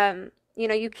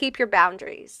you keep your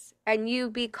boundaries and you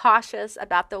be cautious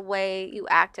about the way you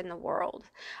act in the world.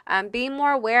 Be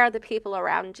more aware of the people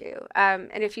around you. And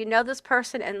if you know this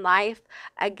person in life,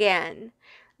 again,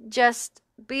 just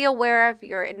be aware of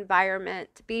your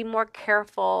environment. Be more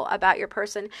careful about your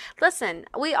person. Listen,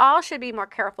 we all should be more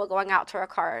careful going out to our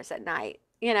cars at night,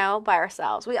 by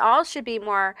ourselves. We all should be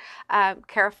more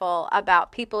careful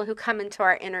about people who come into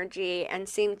our energy and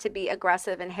seem to be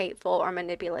aggressive and hateful or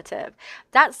manipulative.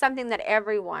 That's something that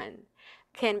everyone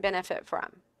can benefit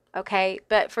from. okay?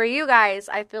 But for you guys,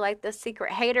 I feel like the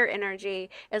secret hater energy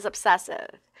is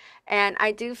obsessive. And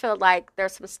I do feel like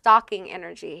there's some stalking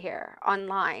energy here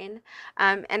online.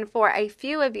 And for a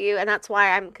few of you, and that's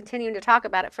why I'm continuing to talk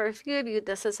about it, for a few of you,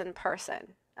 this is in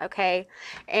person. Okay.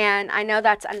 And I know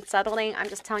that's unsettling. I'm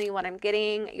just telling you what I'm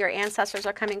getting. Your ancestors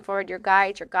are coming forward, your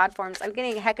guides, your God forms. I'm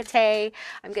getting Hecate.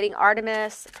 I'm getting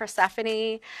Artemis,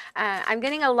 Persephone. I'm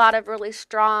getting a lot of really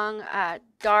strong,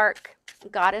 dark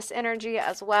goddess energy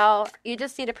as well. You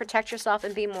just need to protect yourself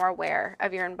and be more aware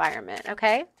of your environment.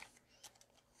 Okay.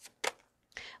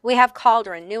 We have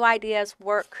cauldron, new ideas,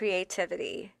 work,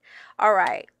 creativity. All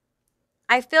right.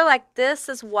 I feel like this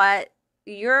is what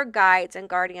your guides and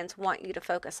guardians want you to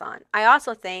focus on. I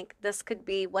also think this could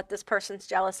be what this person's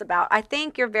jealous about. I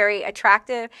think you're very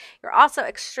attractive. You're also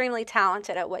extremely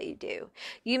talented at what you do.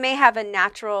 You may have a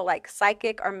natural, like,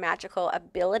 psychic or magical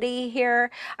ability here.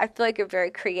 I feel like you're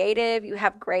very creative. You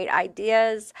have great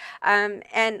ideas. And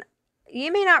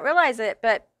you may not realize it,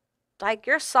 but like,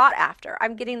 you're sought after.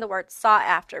 I'm getting the word sought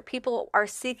after. People are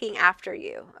seeking after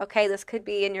you. Okay. This could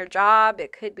be in your job.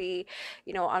 It could be,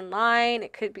 online.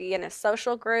 It could be in a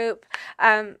social group.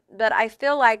 But I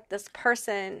feel like this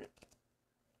person,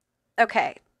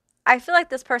 okay. I feel like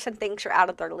this person thinks you're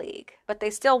out of their league, but they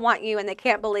still want you and they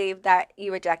can't believe that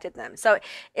you rejected them. So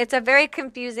it's a very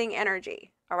confusing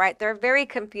energy. All right. They're very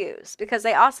confused because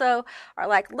they also are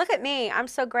like, look at me. I'm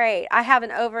so great. I have an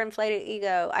overinflated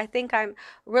ego. I think I'm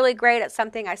really great at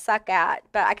something I suck at,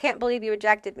 but I can't believe you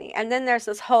rejected me. And then there's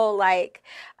this whole like,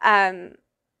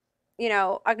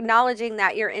 acknowledging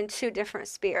that you're in two different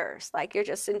spheres, like you're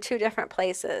just in two different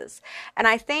places. And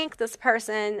I think this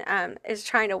person is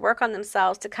trying to work on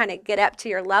themselves to kind of get up to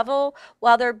your level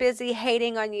while they're busy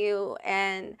hating on you.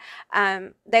 And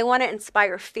they want to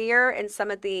inspire fear in some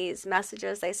of these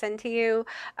messages they send to you.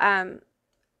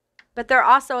 But they're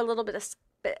also a little bit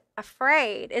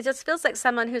afraid. It just feels like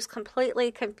someone who's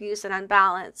completely confused and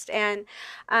unbalanced. And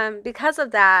because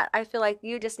of that, I feel like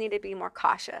you just need to be more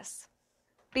cautious.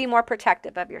 Be more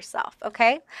protective of yourself,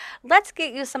 okay? Let's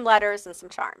get you some letters and some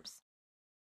charms.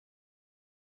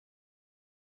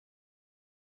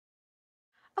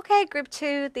 Okay, group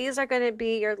 2, these are going to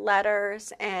be your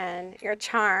letters and your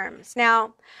charms.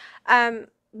 Now,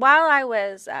 while I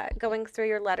was going through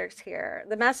your letters here,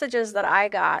 the messages that I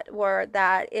got were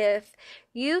that if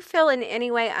you feel in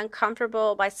any way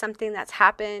uncomfortable by something that's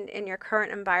happened in your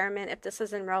current environment, if this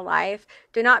is in real life,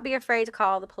 do not be afraid to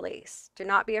call the police. Do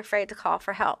not be afraid to call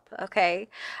for help, okay?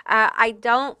 I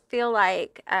don't feel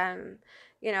like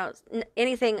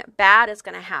anything bad is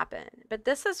going to happen, but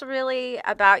this is really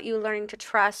about you learning to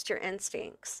trust your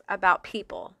instincts about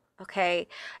people, okay,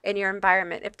 in your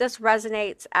environment. If this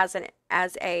resonates as an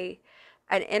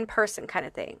in-person kind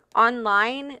of thing.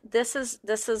 Online, this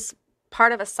is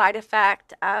part of a side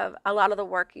effect of a lot of the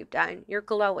work you've done. You're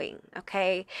glowing,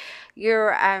 okay?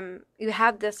 You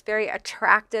have this very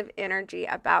attractive energy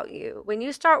about you. When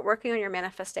you start working on your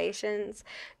manifestations,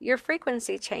 your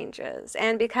frequency changes.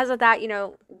 And because of that,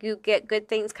 you get good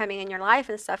things coming in your life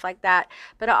and stuff like that.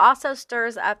 But it also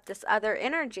stirs up this other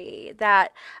energy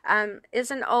that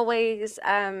isn't always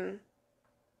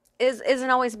isn't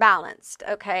always balanced,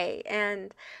 okay?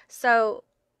 And so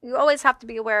you always have to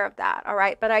be aware of that, all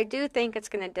right? But I do think it's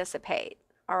going to dissipate,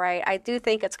 all right? I do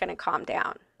think it's going to calm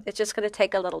down. It's just going to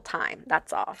take a little time,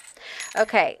 that's all.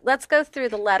 Okay, let's go through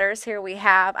the letters here we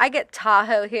have. I get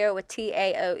Tahoe here with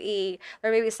T-A-O-E.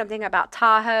 There may be something about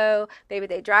Tahoe. Maybe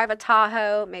they drive a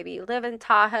Tahoe. Maybe you live in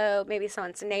Tahoe. Maybe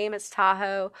someone's name is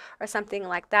Tahoe or something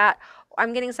like that.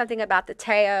 I'm getting something about the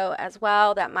Tao as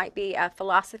well. That might be a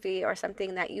philosophy or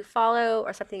something that you follow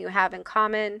or something you have in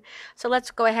common. So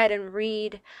let's go ahead and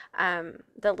read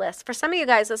the list. For some of you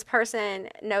guys, this person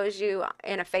knows you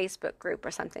in a Facebook group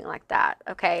or something like that,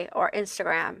 okay, or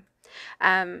Instagram.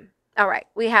 All right,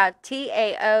 we have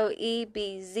TAOEBZN,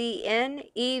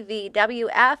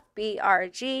 EVWF,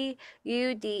 BRG,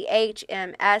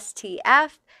 UDHMSTF,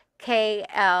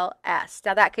 KLS.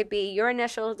 Now that could be your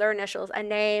initials, their initials, a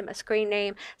name, a screen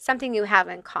name, something you have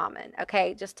in common.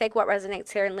 Okay, just take what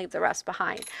resonates here and leave the rest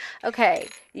behind. Okay,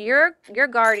 your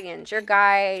guardians, your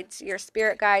guides, your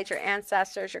spirit guides, your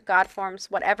ancestors, your God forms,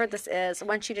 whatever this is, I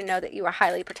want you to know that you are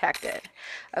highly protected.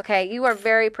 Okay, you are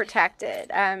very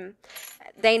protected.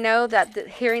 They know that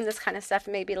hearing this kind of stuff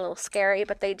may be a little scary,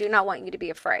 but they do not want you to be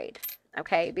afraid.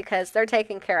 Okay, because they're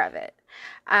taking care of it.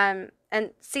 And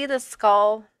see the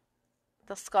skull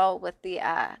with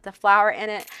the flower in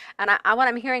it, and what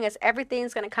I'm hearing is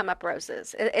everything's going to come up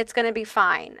roses. It's going to be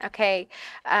fine, okay?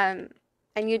 And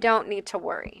you don't need to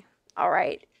worry, All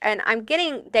right. And I'm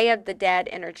getting Day of the Dead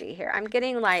energy here. I'm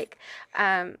getting like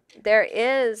there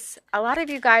is a lot of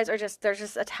you guys are just, there's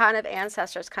just a ton of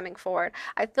ancestors coming forward.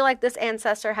 I feel like this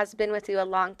ancestor has been with you a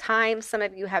long time. Some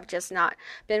of you have just not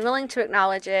been willing to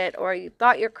acknowledge it, or you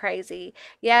thought you're crazy.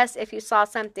 Yes, if you saw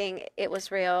something, it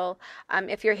was real.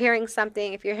 If you're hearing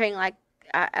something, if you're hearing like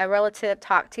a relative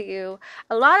talk to you,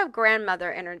 a lot of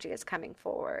grandmother energy is coming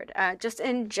forward, just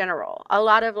in general, a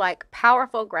lot of like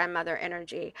powerful grandmother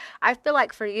energy. I feel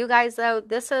like for you guys though,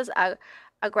 this is a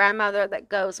grandmother that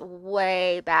goes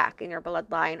way back in your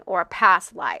bloodline or a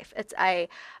past life. It's a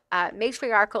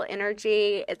matriarchal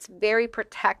energy. It's very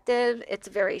protective. It's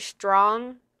very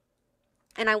strong.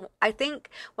 And I think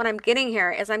what I'm getting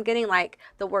here is I'm getting like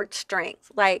the word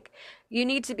strength. Like you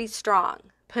need to be strong.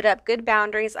 Put up good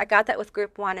boundaries. I got that with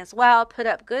group 1 as well. Put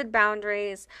up good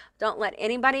boundaries. Don't let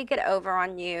anybody get over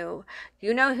on you.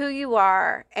 You know who you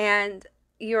are, and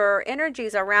your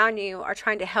energies around you are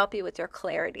trying to help you with your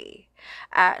clarity.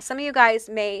 Some of you guys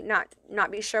may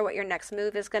not be sure what your next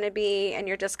move is going to be, and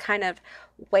you're just kind of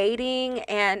waiting.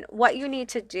 And what you need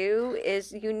to do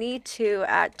is you need to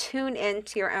tune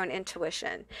into your own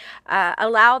intuition.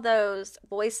 Allow those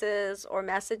voices or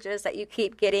messages that you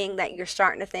keep getting that you're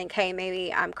starting to think, hey,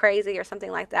 maybe I'm crazy or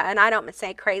something like that. And I don't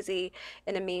say crazy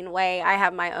in a mean way. I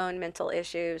have my own mental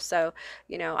issues. So,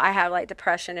 you know, I have like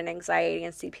depression and anxiety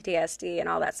and CPTSD and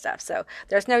all that stuff. So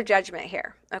there's no judgment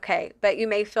here. Okay. But you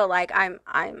may feel like I'm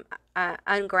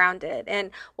ungrounded.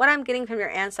 And what I'm getting from your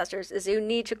ancestors is you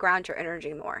need to ground your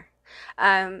energy more.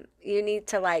 You need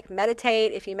to like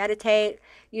meditate. If you meditate,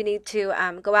 you need to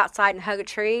go outside and hug a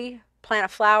tree, plant a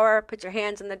flower, put your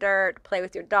hands in the dirt, play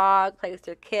with your dog, play with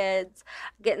your kids,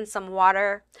 get in some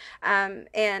water.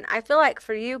 And I feel like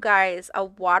for you guys, a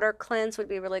water cleanse would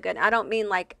be really good. I don't mean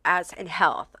like as in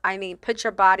health. I mean, put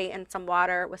your body in some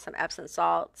water with some Epsom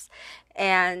salts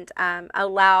and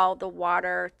allow the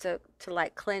water to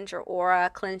like cleanse your aura,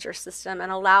 cleanse your system,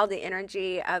 and allow the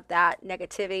energy of that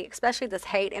negativity, especially this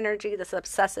hate energy, this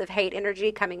obsessive hate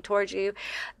energy coming towards you,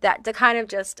 that to kind of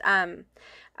just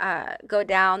go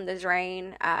down the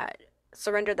drain.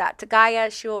 Surrender that to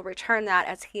Gaia. She will return that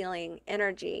as healing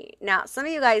energy. Now, some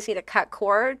of you guys need to cut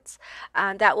cords.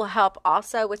 That will help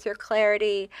also with your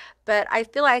clarity. But I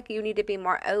feel like you need to be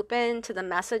more open to the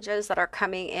messages that are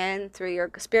coming in through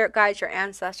your spirit guides, your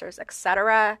ancestors,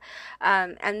 etc.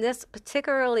 And this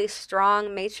particularly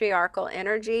strong matriarchal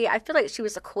energy, I feel like she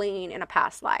was a queen in a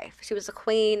past life. She was a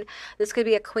queen. This could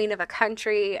be a queen of a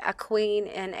country, a queen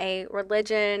in a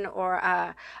religion or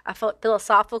a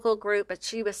philosophical group, but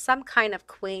she was some kind of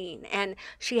queen, and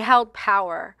she held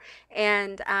power.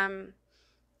 And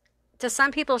to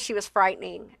some people, she was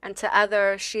frightening, and to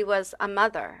others, she was a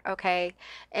mother, okay?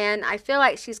 And I feel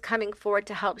like she's coming forward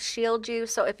to help shield you.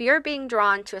 So if you're being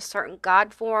drawn to a certain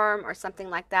God form or something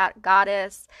like that,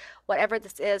 goddess, whatever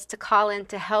this is, to call in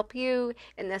to help you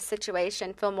in this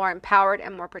situation feel more empowered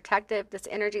and more protective, this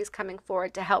energy is coming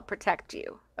forward to help protect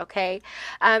you, okay?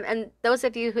 And those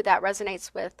of you who that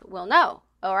resonates with will know.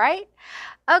 All right.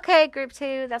 Okay, group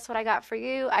 2, that's what I got for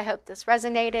you. I hope this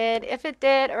resonated. If it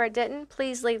did or it didn't,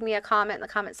 please leave me a comment in the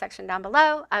comment section down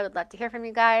below. I would love to hear from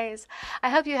you guys.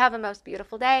 I hope you have a most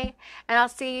beautiful day, and I'll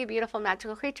see you beautiful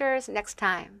magical creatures next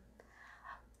time.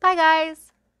 Bye,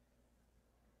 guys.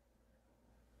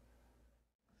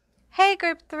 Hey,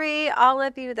 group 3, all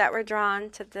of you that were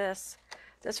drawn to this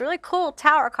really cool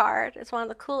tower card. It's one of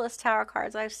the coolest tower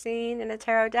cards I've seen in a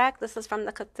tarot deck. This is from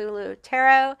the Cthulhu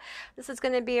Tarot. This is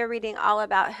going to be a reading all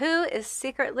about who is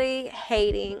secretly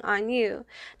hating on you.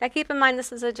 Now keep in mind,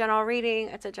 this is a general reading.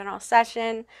 It's a general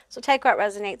session. So take what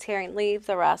resonates here and leave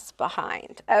the rest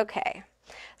behind. Okay,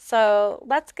 so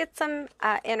let's get some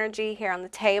energy here on the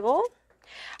table.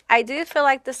 I do feel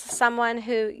like this is someone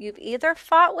who you've either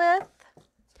fought with,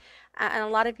 and a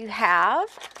lot of you have,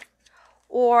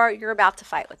 or you're about to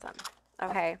fight with them,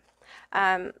 okay?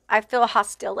 I feel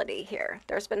hostility here.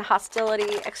 There's been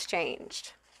hostility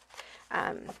exchanged.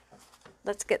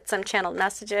 Let's get some channeled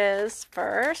messages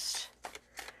first.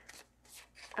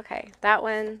 Okay, that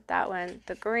one,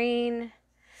 the green,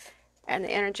 and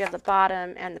the energy of the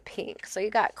bottom, and the pink. So you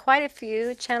got quite a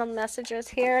few channeled messages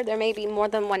here. There may be more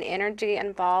than one energy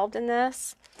involved in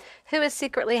this. Who is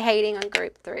secretly hating on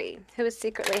group 3? Who is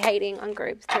secretly hating on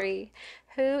group 3?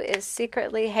 Who is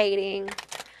secretly hating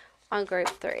on group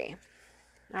 3?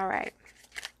 All right.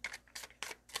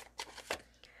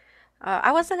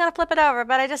 I wasn't going to flip it over,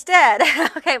 but I just did.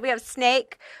 Okay, we have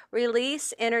snake,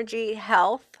 release, energy,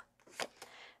 health.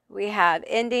 We have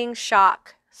ending,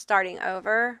 shock, starting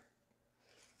over.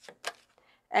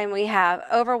 And we have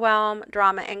overwhelm,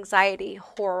 drama, anxiety,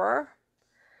 horror.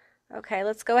 Okay,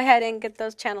 let's go ahead and get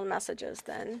those channeled messages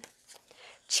then.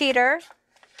 Cheater.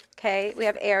 Okay, we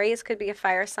have Aries, could be a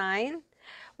fire sign.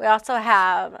 We also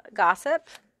have gossip.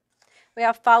 We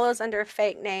have follows under a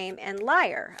fake name and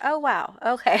liar. Oh, wow.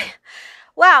 Okay.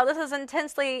 Wow, this is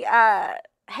intensely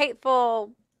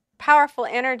hateful, powerful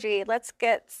energy. Let's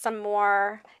get some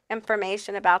more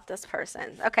information about this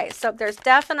person. Okay, so there's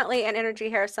definitely an energy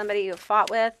here of somebody you've fought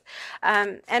with.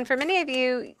 And for many of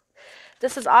you,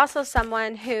 this is also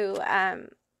someone who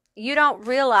you don't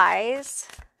realize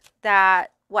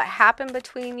that what happened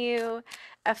between you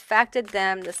affected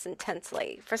them this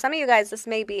intensely. For some of you guys, this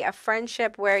may be a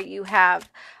friendship where you have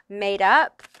made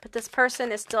up, but this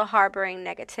person is still harboring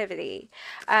negativity.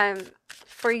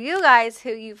 For you guys who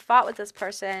you fought with this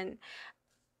person,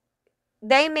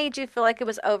 they made you feel like it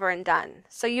was over and done.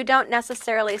 So you don't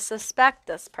necessarily suspect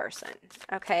this person,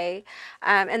 okay?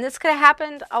 And this could have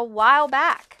happened a while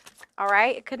back, all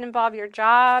right? It could involve your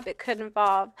job. It could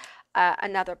involve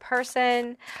another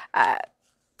person.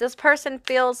 This person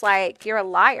feels like you're a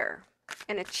liar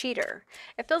and a cheater.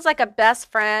 It feels like a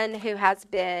best friend who has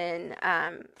been,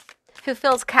 who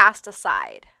feels cast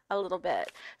aside a little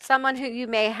bit. Someone who you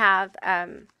may have,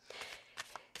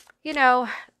 you know,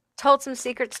 told some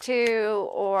secrets to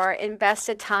or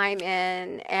invested time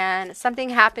in, and something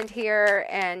happened here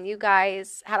and you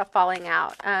guys had a falling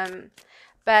out.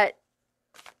 But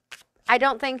I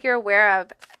don't think you're aware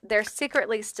of, they're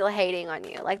secretly still hating on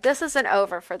you. Like, this isn't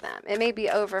over for them. It may be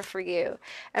over for you.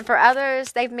 And for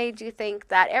others, they've made you think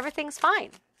that everything's fine.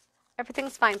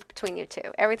 Everything's fine between you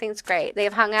two. Everything's great.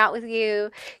 They've hung out with you.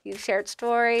 You've shared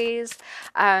stories.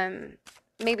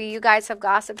 Maybe you guys have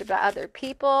gossiped about other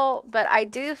people, but I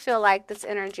do feel like this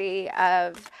energy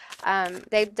of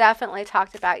they've definitely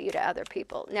talked about you to other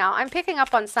people. Now, I'm picking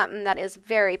up on something that is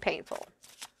very painful.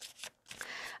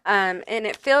 And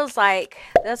it feels like,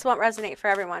 this won't resonate for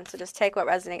everyone, so just take what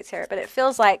resonates here. But it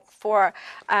feels like for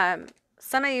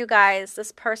some of you guys,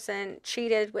 this person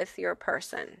cheated with your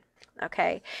person,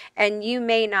 okay? And you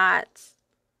may not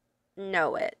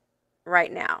know it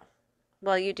right now.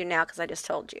 Well, you do now because I just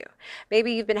told you.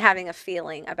 Maybe you've been having a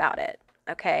feeling about it,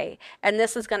 okay? And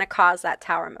this is going to cause that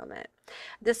tower moment.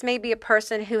 This may be a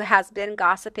person who has been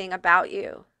gossiping about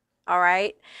you, all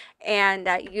right? And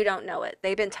you don't know it.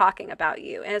 They've been talking about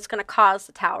you, and it's going to cause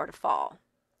the tower to fall.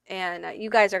 And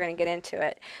you guys are going to get into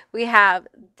it. We have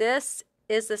this,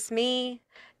 is this me?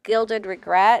 Gilded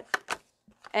regret.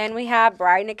 And we have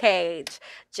bride in a cage,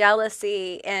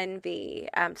 jealousy, envy,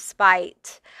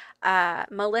 spite,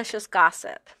 malicious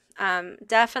gossip.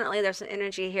 Definitely there's an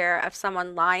energy here of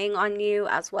someone lying on you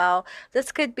as well.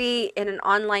 This could be in an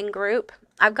online group.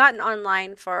 I've gotten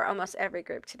online for almost every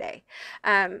group today.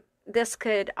 This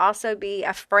could also be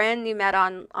a friend you met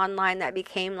online that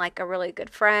became like a really good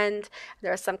friend.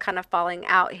 There's some kind of falling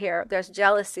out here. There's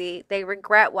jealousy. They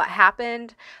regret what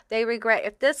happened. They regret,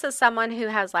 if this is someone who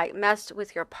has like messed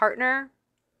with your partner,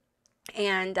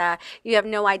 and you have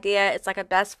no idea, it's like a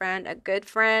best friend, a good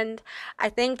friend. I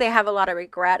think they have a lot of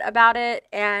regret about it,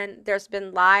 and there's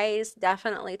been lies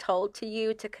definitely told to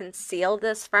you to conceal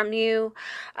this from you.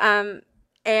 I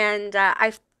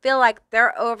feel like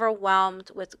they're overwhelmed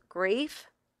with grief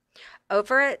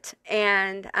over it,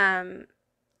 and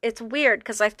it's weird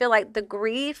because I feel like the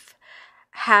grief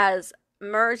has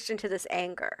merged into this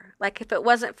anger. Like, if it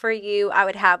wasn't for you, I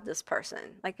would have this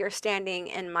person. Like, you're standing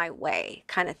in my way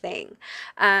kind of thing.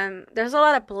 There's a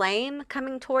lot of blame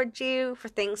coming towards you for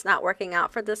things not working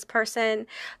out for this person.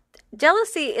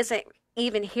 Jealousy isn't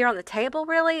even here on the table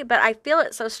really, but I feel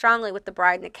it so strongly with the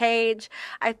bride in the cage.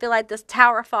 I feel like this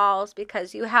tower falls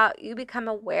because you become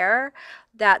aware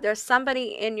that there's somebody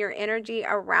in your energy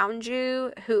around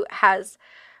you who has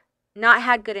not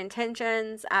had good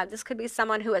intentions. This could be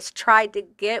someone who has tried to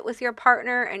get with your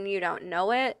partner and you don't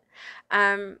know it.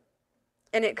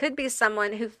 And it could be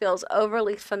someone who feels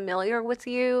overly familiar with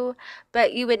you,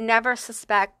 but you would never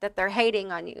suspect that they're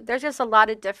hating on you. There's just a lot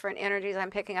of different energies I'm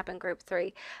picking up in group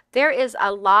 3. There is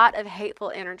a lot of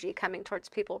hateful energy coming towards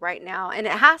people right now, and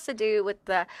it has to do with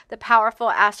the powerful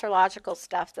astrological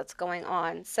stuff that's going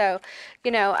on. So,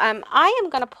 I am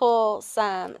going to pull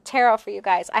some tarot for you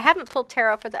guys. I haven't pulled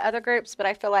tarot for the other groups, but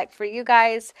I feel like for you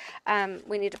guys,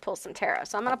 we need to pull some tarot.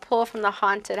 So I'm going to pull from the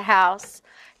Haunted House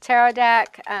tarot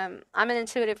deck. I'm an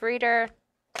intuitive reader,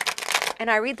 and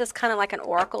I read this kind of like an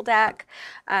oracle deck.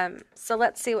 So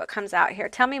let's see what comes out here.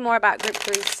 Tell me more about group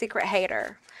 3's secret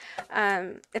hater.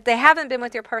 If they haven't been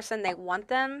with your person, they want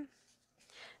them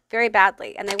very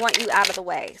badly, and they want you out of the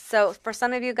way. So for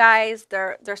some of you guys,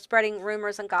 they're spreading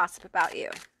rumors and gossip about you.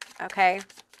 Okay.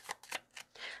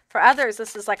 For others,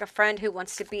 this is like a friend who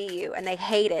wants to be you and they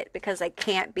hate it because they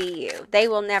can't be you. They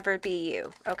will never be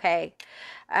you, okay?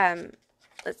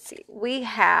 Let's see. We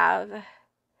have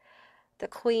the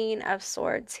Queen of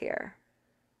Swords here.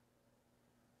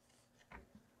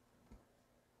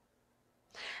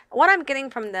 What I'm getting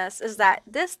from this is that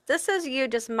this is you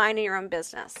just minding your own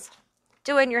business,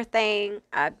 doing your thing,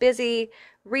 busy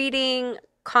reading,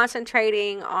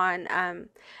 concentrating on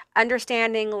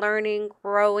understanding, learning,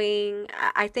 growing.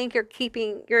 I think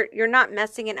you're not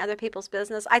messing in other people's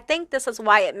business. I think this is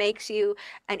why it makes you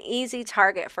an easy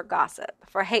target for gossip,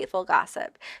 for hateful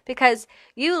gossip, because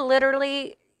you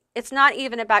literally, it's not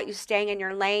even about you staying in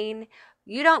your lane.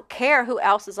 You don't care who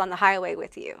else is on the highway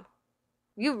with you.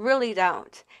 You really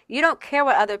don't. You don't care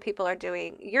what other people are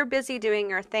doing. You're busy doing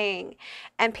your thing.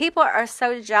 And people are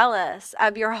so jealous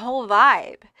of your whole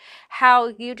vibe, how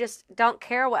you just don't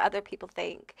care what other people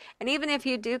think. And even if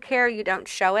you do care, you don't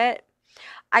show it.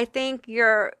 I think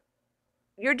you're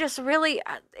just really,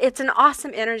 it's an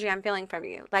awesome energy I'm feeling from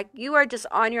you. Like you are just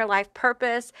on your life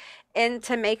purpose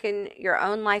into making your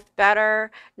own life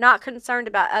better, not concerned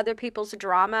about other people's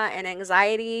drama and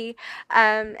anxiety.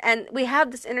 And we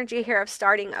have this energy here of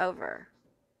starting over.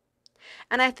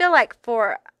 And I feel like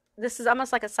this is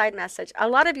almost like a side message. A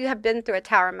lot of you have been through a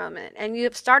tower moment and you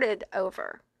have started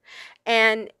over.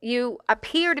 And you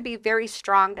appear to be very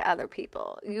strong to other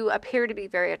people. You appear to be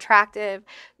very attractive.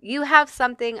 You have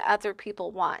something other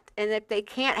people want. And if they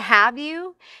can't have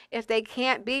you, if they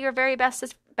can't be your very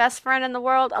best friend in the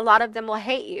world, a lot of them will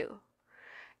hate you.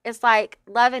 It's like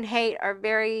love and hate are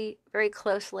very, very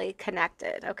closely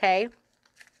connected, okay?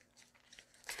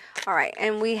 All right,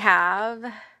 and we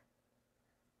have,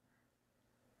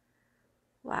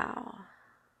 wow.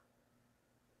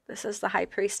 This is the High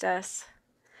Priestess.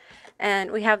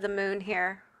 And we have the moon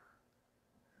here.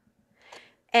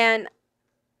 And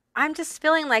I'm just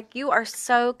feeling like you are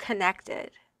so connected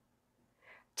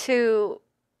to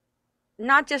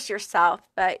not just yourself,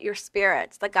 but your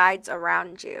spirits, the guides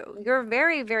around you. You're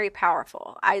very, very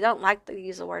powerful. I don't like to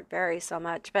use the word very so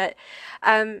much, but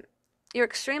you're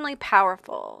extremely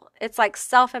powerful. It's like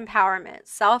self-empowerment,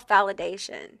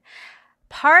 self-validation.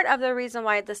 Part of the reason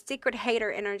why the secret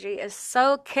hater energy is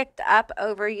so kicked up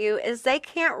over you is they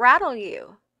can't rattle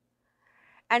you.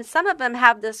 And some of them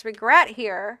have this regret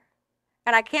here.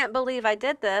 And I can't believe I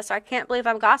did this, or I can't believe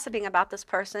I'm gossiping about this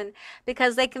person,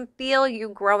 because they can feel you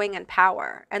growing in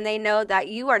power. And they know that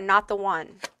you are not the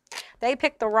one. They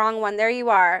picked the wrong one. There you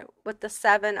are with the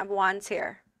 7 of Wands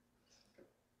here.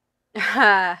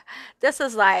 This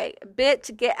is like,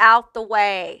 bitch, get out the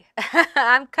way.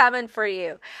 I'm coming for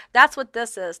you. That's what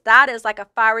this is. That is like a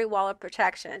fiery wall of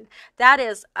protection. That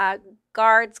is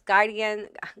guards,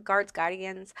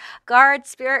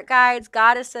 spirit guides,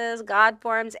 goddesses, god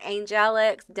forms,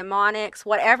 angelics, demonics,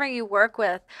 whatever you work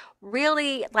with,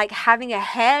 really like having a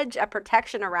hedge of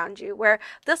protection around you, where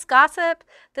this gossip,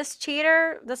 this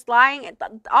cheater, this lying,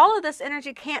 all of this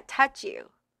energy can't touch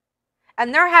you.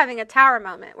 And they're having a tower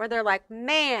moment where they're like,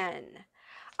 man,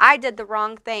 I did the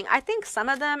wrong thing. I think some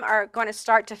of them are going to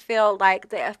start to feel like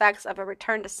the effects of a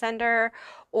return to sender,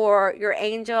 or your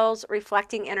angels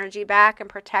reflecting energy back and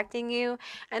protecting you.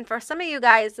 And for some of you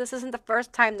guys, this isn't the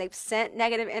first time they've sent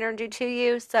negative energy to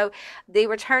you. So the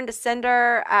return to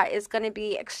sender is going to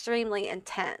be extremely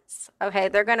intense. Okay,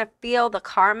 they're going to feel the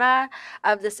karma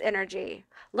of this energy.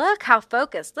 Look how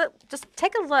focused. Look, just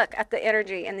take a look at the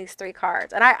energy in these 3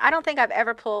 cards. And I don't think I've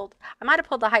ever pulled, I might have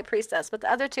pulled the High Priestess, but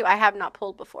the other 2 I have not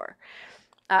pulled before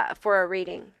for a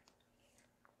reading.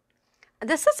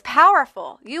 This is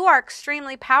powerful. You are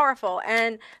extremely powerful.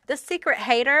 And this secret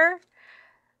hater,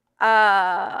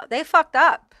 they fucked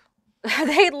up.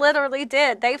 They literally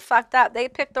did. They fucked up. They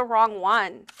picked the wrong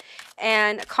one.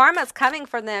 And karma's coming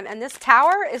for them. And this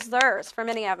tower is theirs for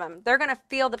many of them. They're going to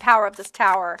feel the power of this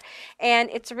tower. And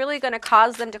it's really going to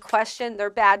cause them to question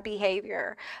their bad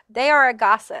behavior. They are a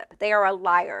gossip. They are a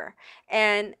liar.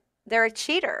 And they're a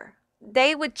cheater.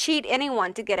 They would cheat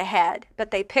anyone to get ahead,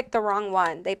 but they picked the wrong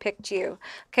one. They picked you.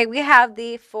 Okay, we have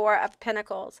the 4 of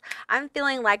Pentacles. I'm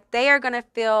feeling like they are going to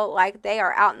feel like they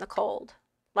are out in the cold.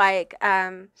 Like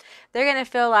they're going to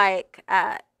feel like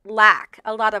lack,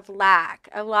 a lot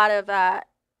of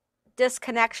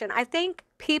disconnection. I think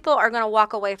people are going to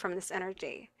walk away from this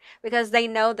energy because they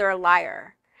know they're a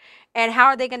liar. And how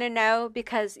are they going to know?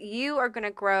 Because you are going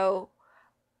to grow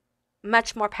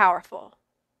much more powerful.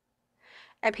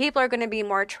 And people are going to be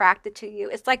more attracted to you.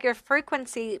 It's like your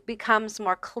frequency becomes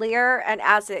more clear, and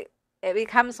as it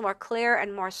becomes more clear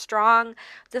and more strong,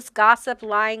 this gossip,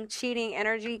 lying, cheating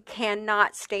energy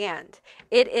cannot stand.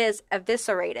 It is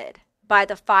eviscerated. by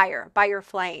the fire, by your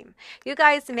flame. You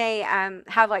guys may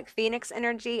have like Phoenix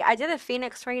energy. I did a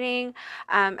Phoenix reading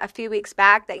a few weeks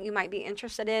back that you might be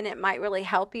interested in. It might really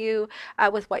help you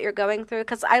with what you're going through,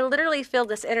 because I literally feel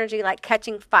this energy like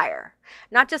catching fire.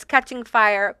 Not just catching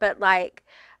fire, but like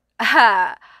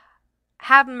have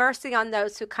mercy on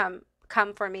those who come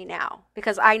for me now,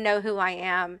 because I know who I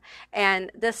am.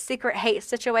 And this secret hate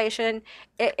situation,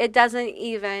 it doesn't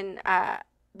even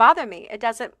bother me. It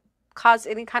doesn't cause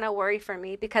any kind of worry for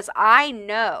me, because I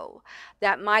know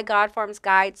that my God forms,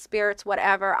 guides, spirits,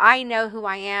 whatever, I know who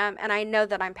I am, and I know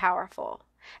that I'm powerful,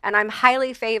 and I'm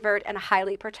highly favored and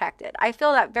highly protected. I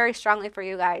feel that very strongly for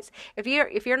you guys. If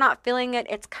you're not feeling it,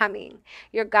 it's coming.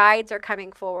 Your guides are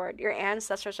coming forward. Your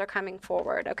ancestors are coming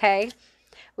forward, okay?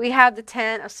 We have the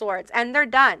 10 of Swords, and they're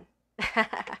done.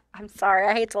 I'm sorry,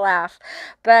 I hate to laugh,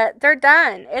 but they're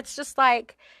done. It's just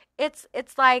like it's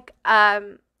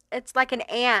like an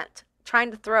ant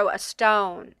trying to throw a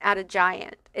stone at a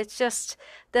giant. It's just,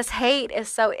 this hate is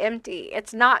so empty.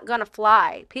 It's not going to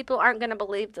fly. People aren't going to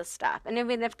believe this stuff. And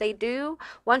even if they do,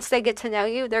 once they get to know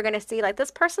you, they're going to see like,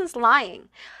 this person's lying.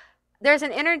 There's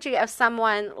an energy of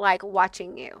someone like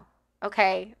watching you.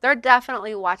 Okay? They're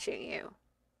definitely watching you.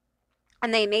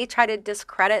 And they may try to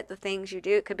discredit the things you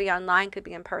do. It could be online, could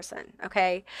be in person.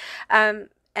 Okay?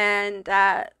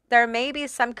 There may be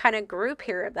some kind of group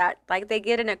here that like they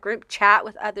get in a group chat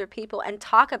with other people and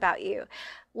talk about you.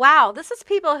 Wow, this is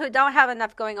people who don't have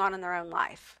enough going on in their own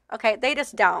life. Okay, they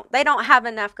just don't. They don't have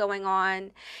enough going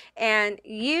on, and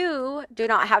you do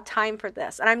not have time for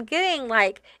this. And I'm getting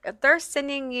like, if they're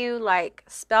sending you like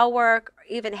spell work, or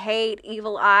even hate,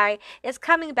 evil eye, it's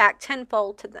coming back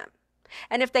tenfold to them.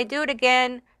 And if they do it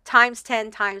again, times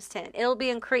 10, times 10. It'll be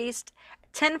increased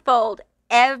tenfold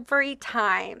every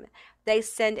time they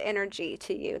send energy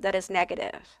to you that is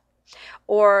negative,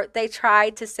 or they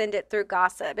try to send it through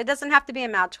gossip. It doesn't have to be a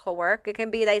magical work. It can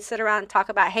be they sit around and talk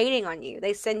about hating on you.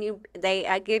 They send you,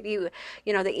 they give you,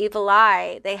 the evil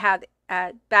eye. They have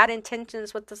bad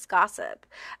intentions with this gossip.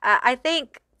 I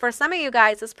think for some of you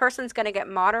guys, this person's going to get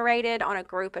moderated on a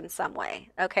group in some way.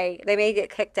 Okay, they may get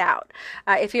kicked out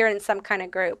if you're in some kind of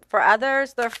group. For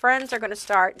others, their friends are going to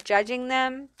start judging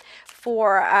them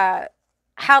for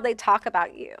how they talk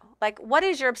about you. Like, what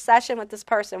is your obsession with this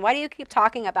person? Why do you keep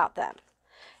talking about them?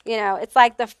 It's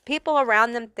like the people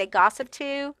around them they gossip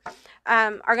to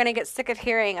are going to get sick of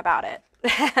hearing about it.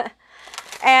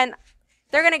 And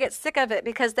they're going to get sick of it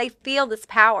because they feel this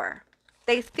power.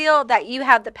 They feel that you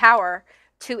have the power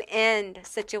to end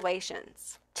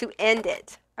situations, to end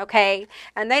it, okay?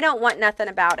 And they don't want nothing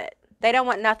about it. They don't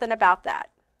want nothing about that.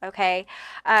 Okay.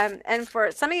 And for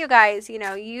some of you guys,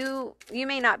 you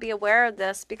may not be aware of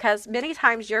this, because many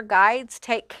times your guides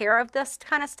take care of this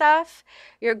kind of stuff.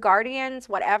 Your guardians,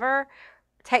 whatever,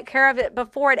 take care of it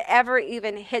before it ever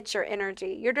even hits your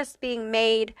energy. You're just being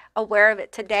made aware of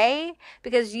it today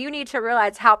because you need to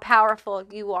realize how powerful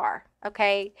you are.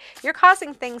 Okay. You're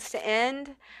causing things to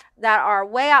end that are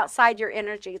way outside your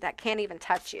energy that can't even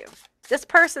touch you. This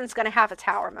person's going to have a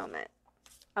tower moment,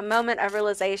 a moment of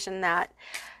realization that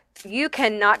you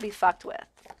cannot be fucked with.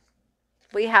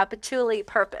 We have patchouli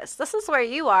purpose. This is where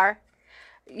you are.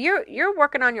 You're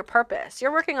working on your purpose.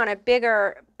 You're working on a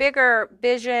bigger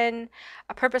vision,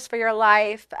 a purpose for your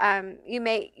life. You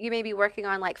may be working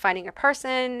on like finding a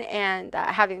person and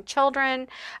having children.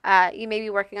 You may be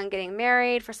working on getting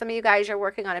married. For some of you guys, you're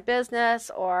working on a business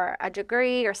or a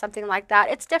degree or something like that.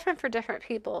 It's different for different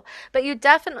people, but you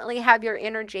definitely have your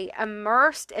energy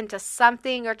immersed into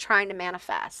something you're trying to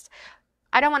manifest.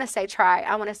 I don't want to say try.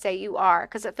 I want to say you are,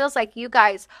 because it feels like you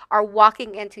guys are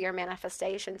walking into your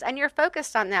manifestations and you're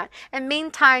focused on that. And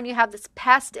meantime, you have this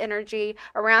pest energy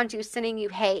around you sending you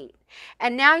hate.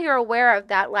 And now you're aware of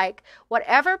that, like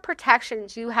whatever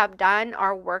protections you have done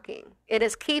are working. It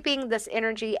is keeping this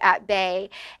energy at bay.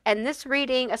 And this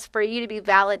reading is for you to be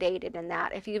validated in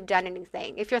that if you've done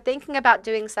anything. If you're thinking about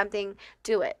doing something,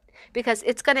 do it, because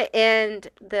it's going to end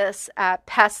this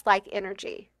pest-like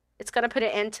energy. It's going to put an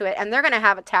end to it, and they're going to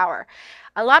have a tower.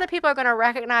 A lot of people are going to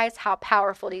recognize how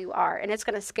powerful you are, and it's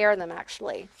going to scare them,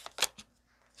 actually.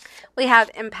 We have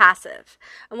impassive.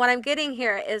 And what I'm getting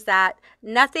here is that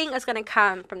nothing is going to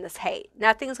come from this hate.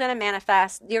 Nothing's going to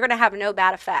manifest. You're going to have no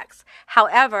bad effects.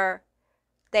 However,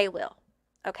 they will.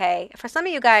 Okay? For some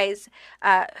of you guys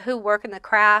who work in the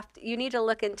craft, you need to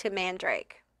look into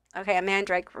mandrake. Okay, a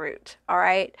mandrake root. All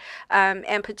right?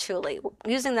 And patchouli.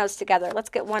 Using those together. Let's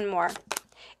get one more.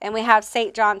 And we have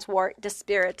St. John's wort,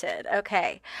 dispirited.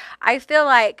 Okay. I feel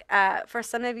like for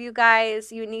some of you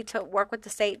guys, you need to work with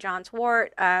the St. John's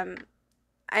wort. And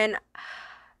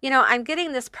I'm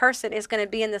getting this person is going to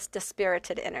be in this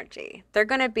dispirited energy. They're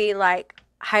going to be like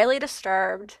highly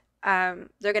disturbed. They're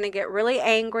going to get really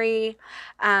angry.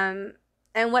 And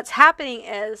what's happening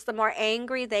is the more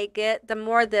angry they get, the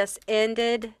more this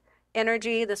ended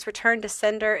energy, this return to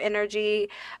sender energy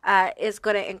is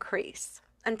going to increase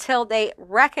until they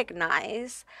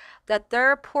recognize that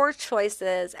their poor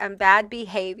choices and bad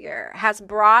behavior has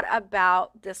brought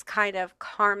about this kind of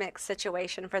karmic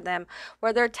situation for them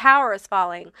where their tower is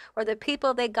falling, or the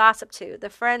people they gossip to, the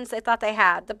friends they thought they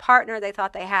had, the partner they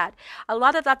thought they had. A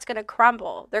lot of that's going to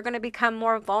crumble. They're going to become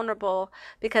more vulnerable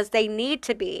because they need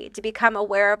to become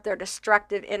aware of their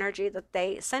destructive energy that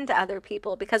they send to other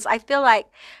people, because I feel like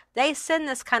they send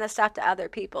this kind of stuff to other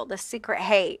people, the secret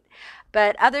hate,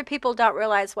 but other people don't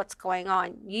realize what's going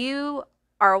on. You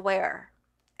are aware,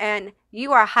 and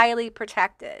you are highly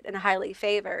protected and highly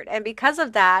favored. And because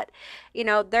of that,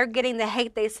 they're getting the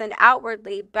hate they send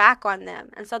outwardly back on them.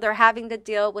 And so they're having to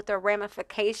deal with the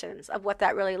ramifications of what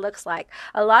that really looks like.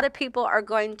 A lot of people are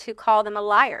going to call them a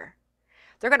liar.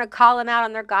 They're going to call them out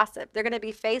on their gossip. They're going to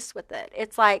be faced with it.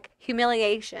 It's like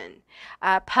humiliation,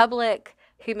 public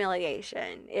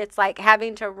humiliation. It's like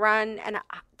having to run and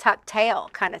tuck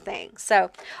tail kind of thing. So,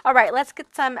 all right, let's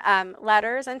get some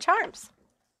letters and charms.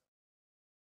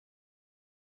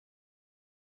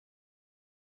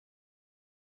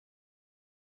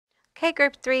 Okay,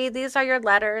 group 3, these are your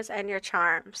letters and your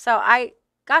charms. So I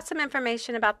got some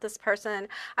information about this person.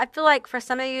 I feel like for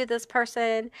some of you, this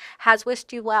person has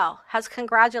wished you well, has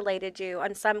congratulated you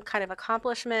on some kind of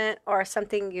accomplishment or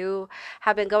something you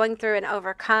have been going through and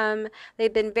overcome.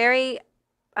 They've been very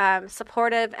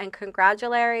supportive and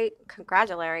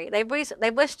congratulatory. They've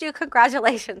wished you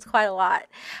congratulations quite a lot.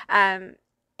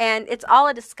 And it's all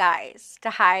a disguise to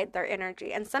hide their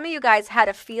energy. And some of you guys had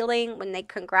a feeling when they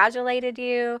congratulated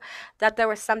you that there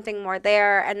was something more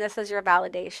there, and this is your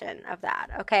validation of that,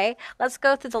 okay? Let's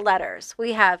go through the letters.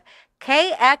 We have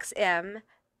KXM,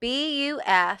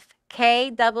 BUF,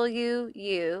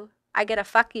 KWU, I get a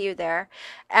fuck you there,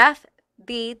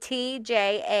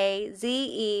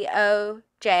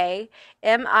 FBTJAZEOJ,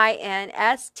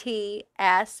 MINSTSD,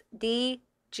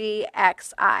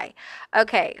 GXI.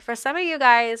 Okay, for some of you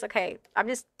guys, okay, I'm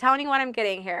just telling you what I'm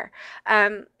getting here.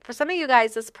 For some of you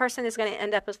guys, this person is going to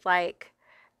end up with like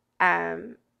a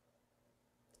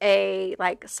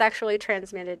sexually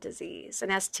transmitted disease, an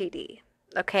STD.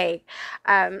 Okay,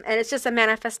 and it's just a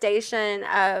manifestation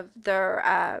of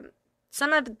their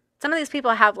some of these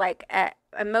people have like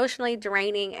emotionally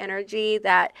draining energy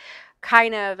that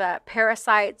kind of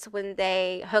parasites when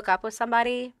they hook up with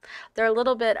somebody. They're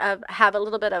have a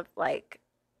little bit of like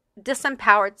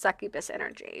disempowered succubus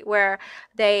energy, where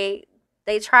they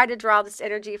try to draw this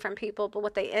energy from people, but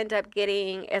what they end up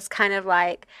getting is kind of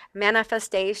like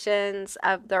manifestations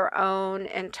of their own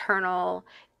internal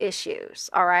issues.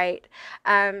 All right,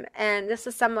 and this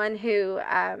is someone who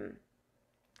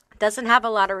doesn't have a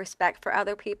lot of respect for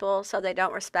other people, so they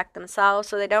don't respect themselves,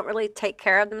 so they don't really take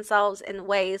care of themselves in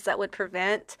ways that would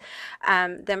prevent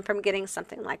them from getting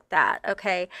something like that,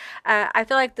 okay? I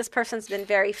feel like this person's been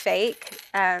very fake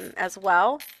as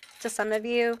well to some of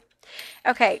you.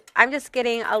 Okay, I'm just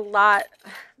getting a lot.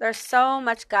 There's so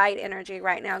much guide energy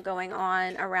right now going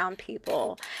on around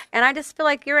people. And I just feel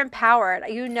like you're empowered.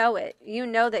 You know it. You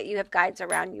know that you have guides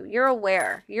around you. You're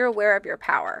aware. You're aware of your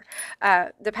power,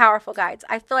 the powerful guides.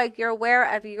 I feel like you're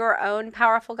aware of your own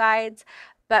powerful guides.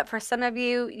 But for some of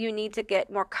you, you need to get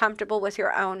more comfortable with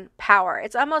your own power.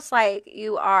 It's almost like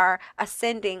you are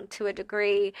ascending to a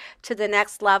degree to the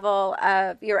next level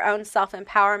of your own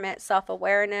self-empowerment,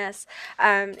 self-awareness.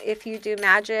 If you do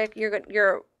magic,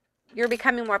 you're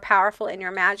becoming more powerful in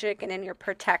your magic and in your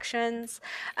protections.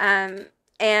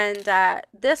 And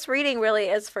this reading really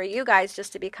is for you guys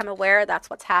just to become aware that's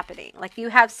what's happening. Like, you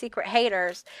have secret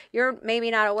haters. You're maybe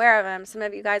not aware of them. Some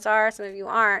of you guys are, some of you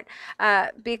aren't.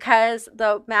 Because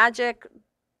the magic,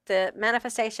 the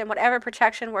manifestation, whatever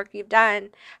protection work you've done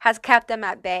has kept them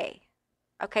at bay.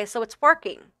 Okay, so it's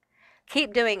working.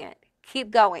 Keep doing it.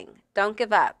 Keep going. Don't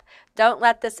give up. Don't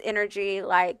let this energy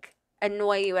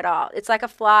annoy you at all. It's like a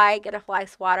fly. Get a fly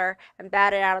swatter and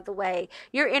bat it out of the way.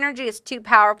 Your energy is too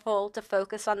powerful to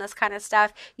focus on this kind of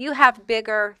stuff. You have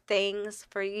bigger things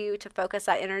for you to focus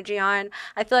that energy on.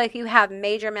 I feel like you have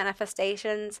major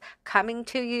manifestations coming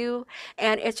to you,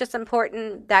 and it's just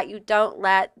important that you don't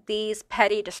let these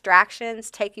petty distractions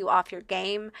take you off your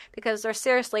game, because they're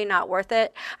seriously not worth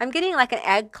it. I'm getting like an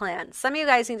egg cleanse. Some of you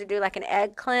guys need to do like an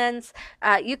egg cleanse.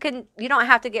 You don't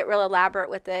have to get real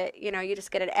elaborate with it. You just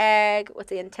get an egg with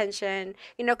the intention,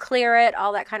 clear it,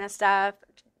 all that kind of stuff.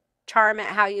 charm it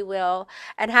how you will,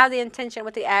 and have the intention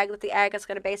with the egg that the egg is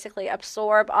going to basically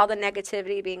absorb all the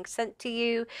negativity being sent to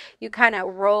you. You kind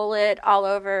of roll it all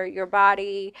over your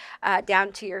body,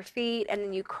 down to your feet, and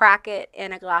then you crack it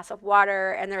in a glass of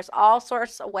water. And there's all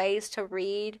sorts of ways to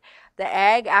read the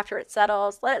egg after it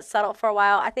settles. Let it settle for a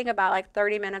while. I think about like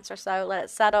 30 minutes or so. Let it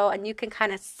settle, and you can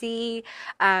kind of see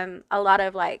a lot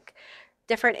of like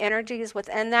different energies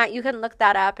within that. You can look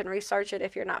that up and research it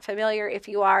if you're not familiar. If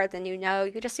you are, then you know.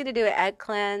 You just need to do an egg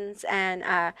cleanse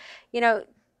and,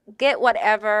 get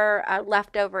whatever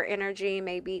leftover energy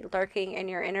may be lurking in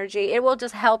your energy. It will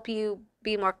just help you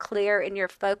be more clear in your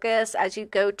focus as you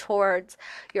go towards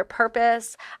your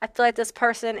purpose. I feel like this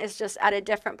person is just at a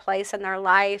different place in their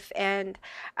life, and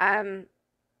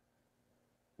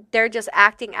they're just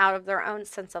acting out of their own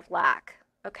sense of lack.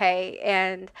 Okay.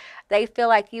 And they feel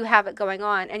like you have it going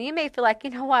on. And you may feel like,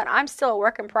 you know what, I'm still a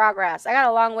work in progress. I got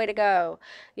a long way to go,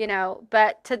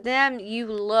 but to them, you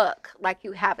look like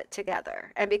you have it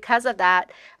together. And because of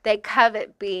that, they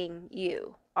covet being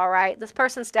you. All right. This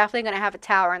person's definitely going to have a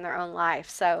tower in their own life.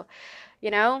 So,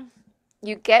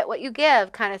 you get what you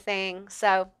give kind of thing.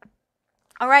 So,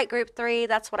 all right, group 3,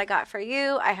 that's what I got for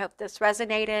you. I hope this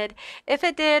resonated. If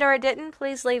it did or it didn't,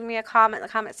 please leave me a comment in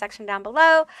the comment section down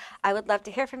below. I would love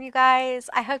to hear from you guys.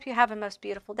 I hope you have a most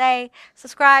beautiful day.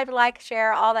 Subscribe, like,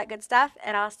 share, all that good stuff,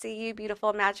 and I'll see you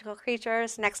beautiful magical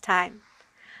creatures next time.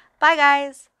 Bye,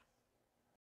 guys.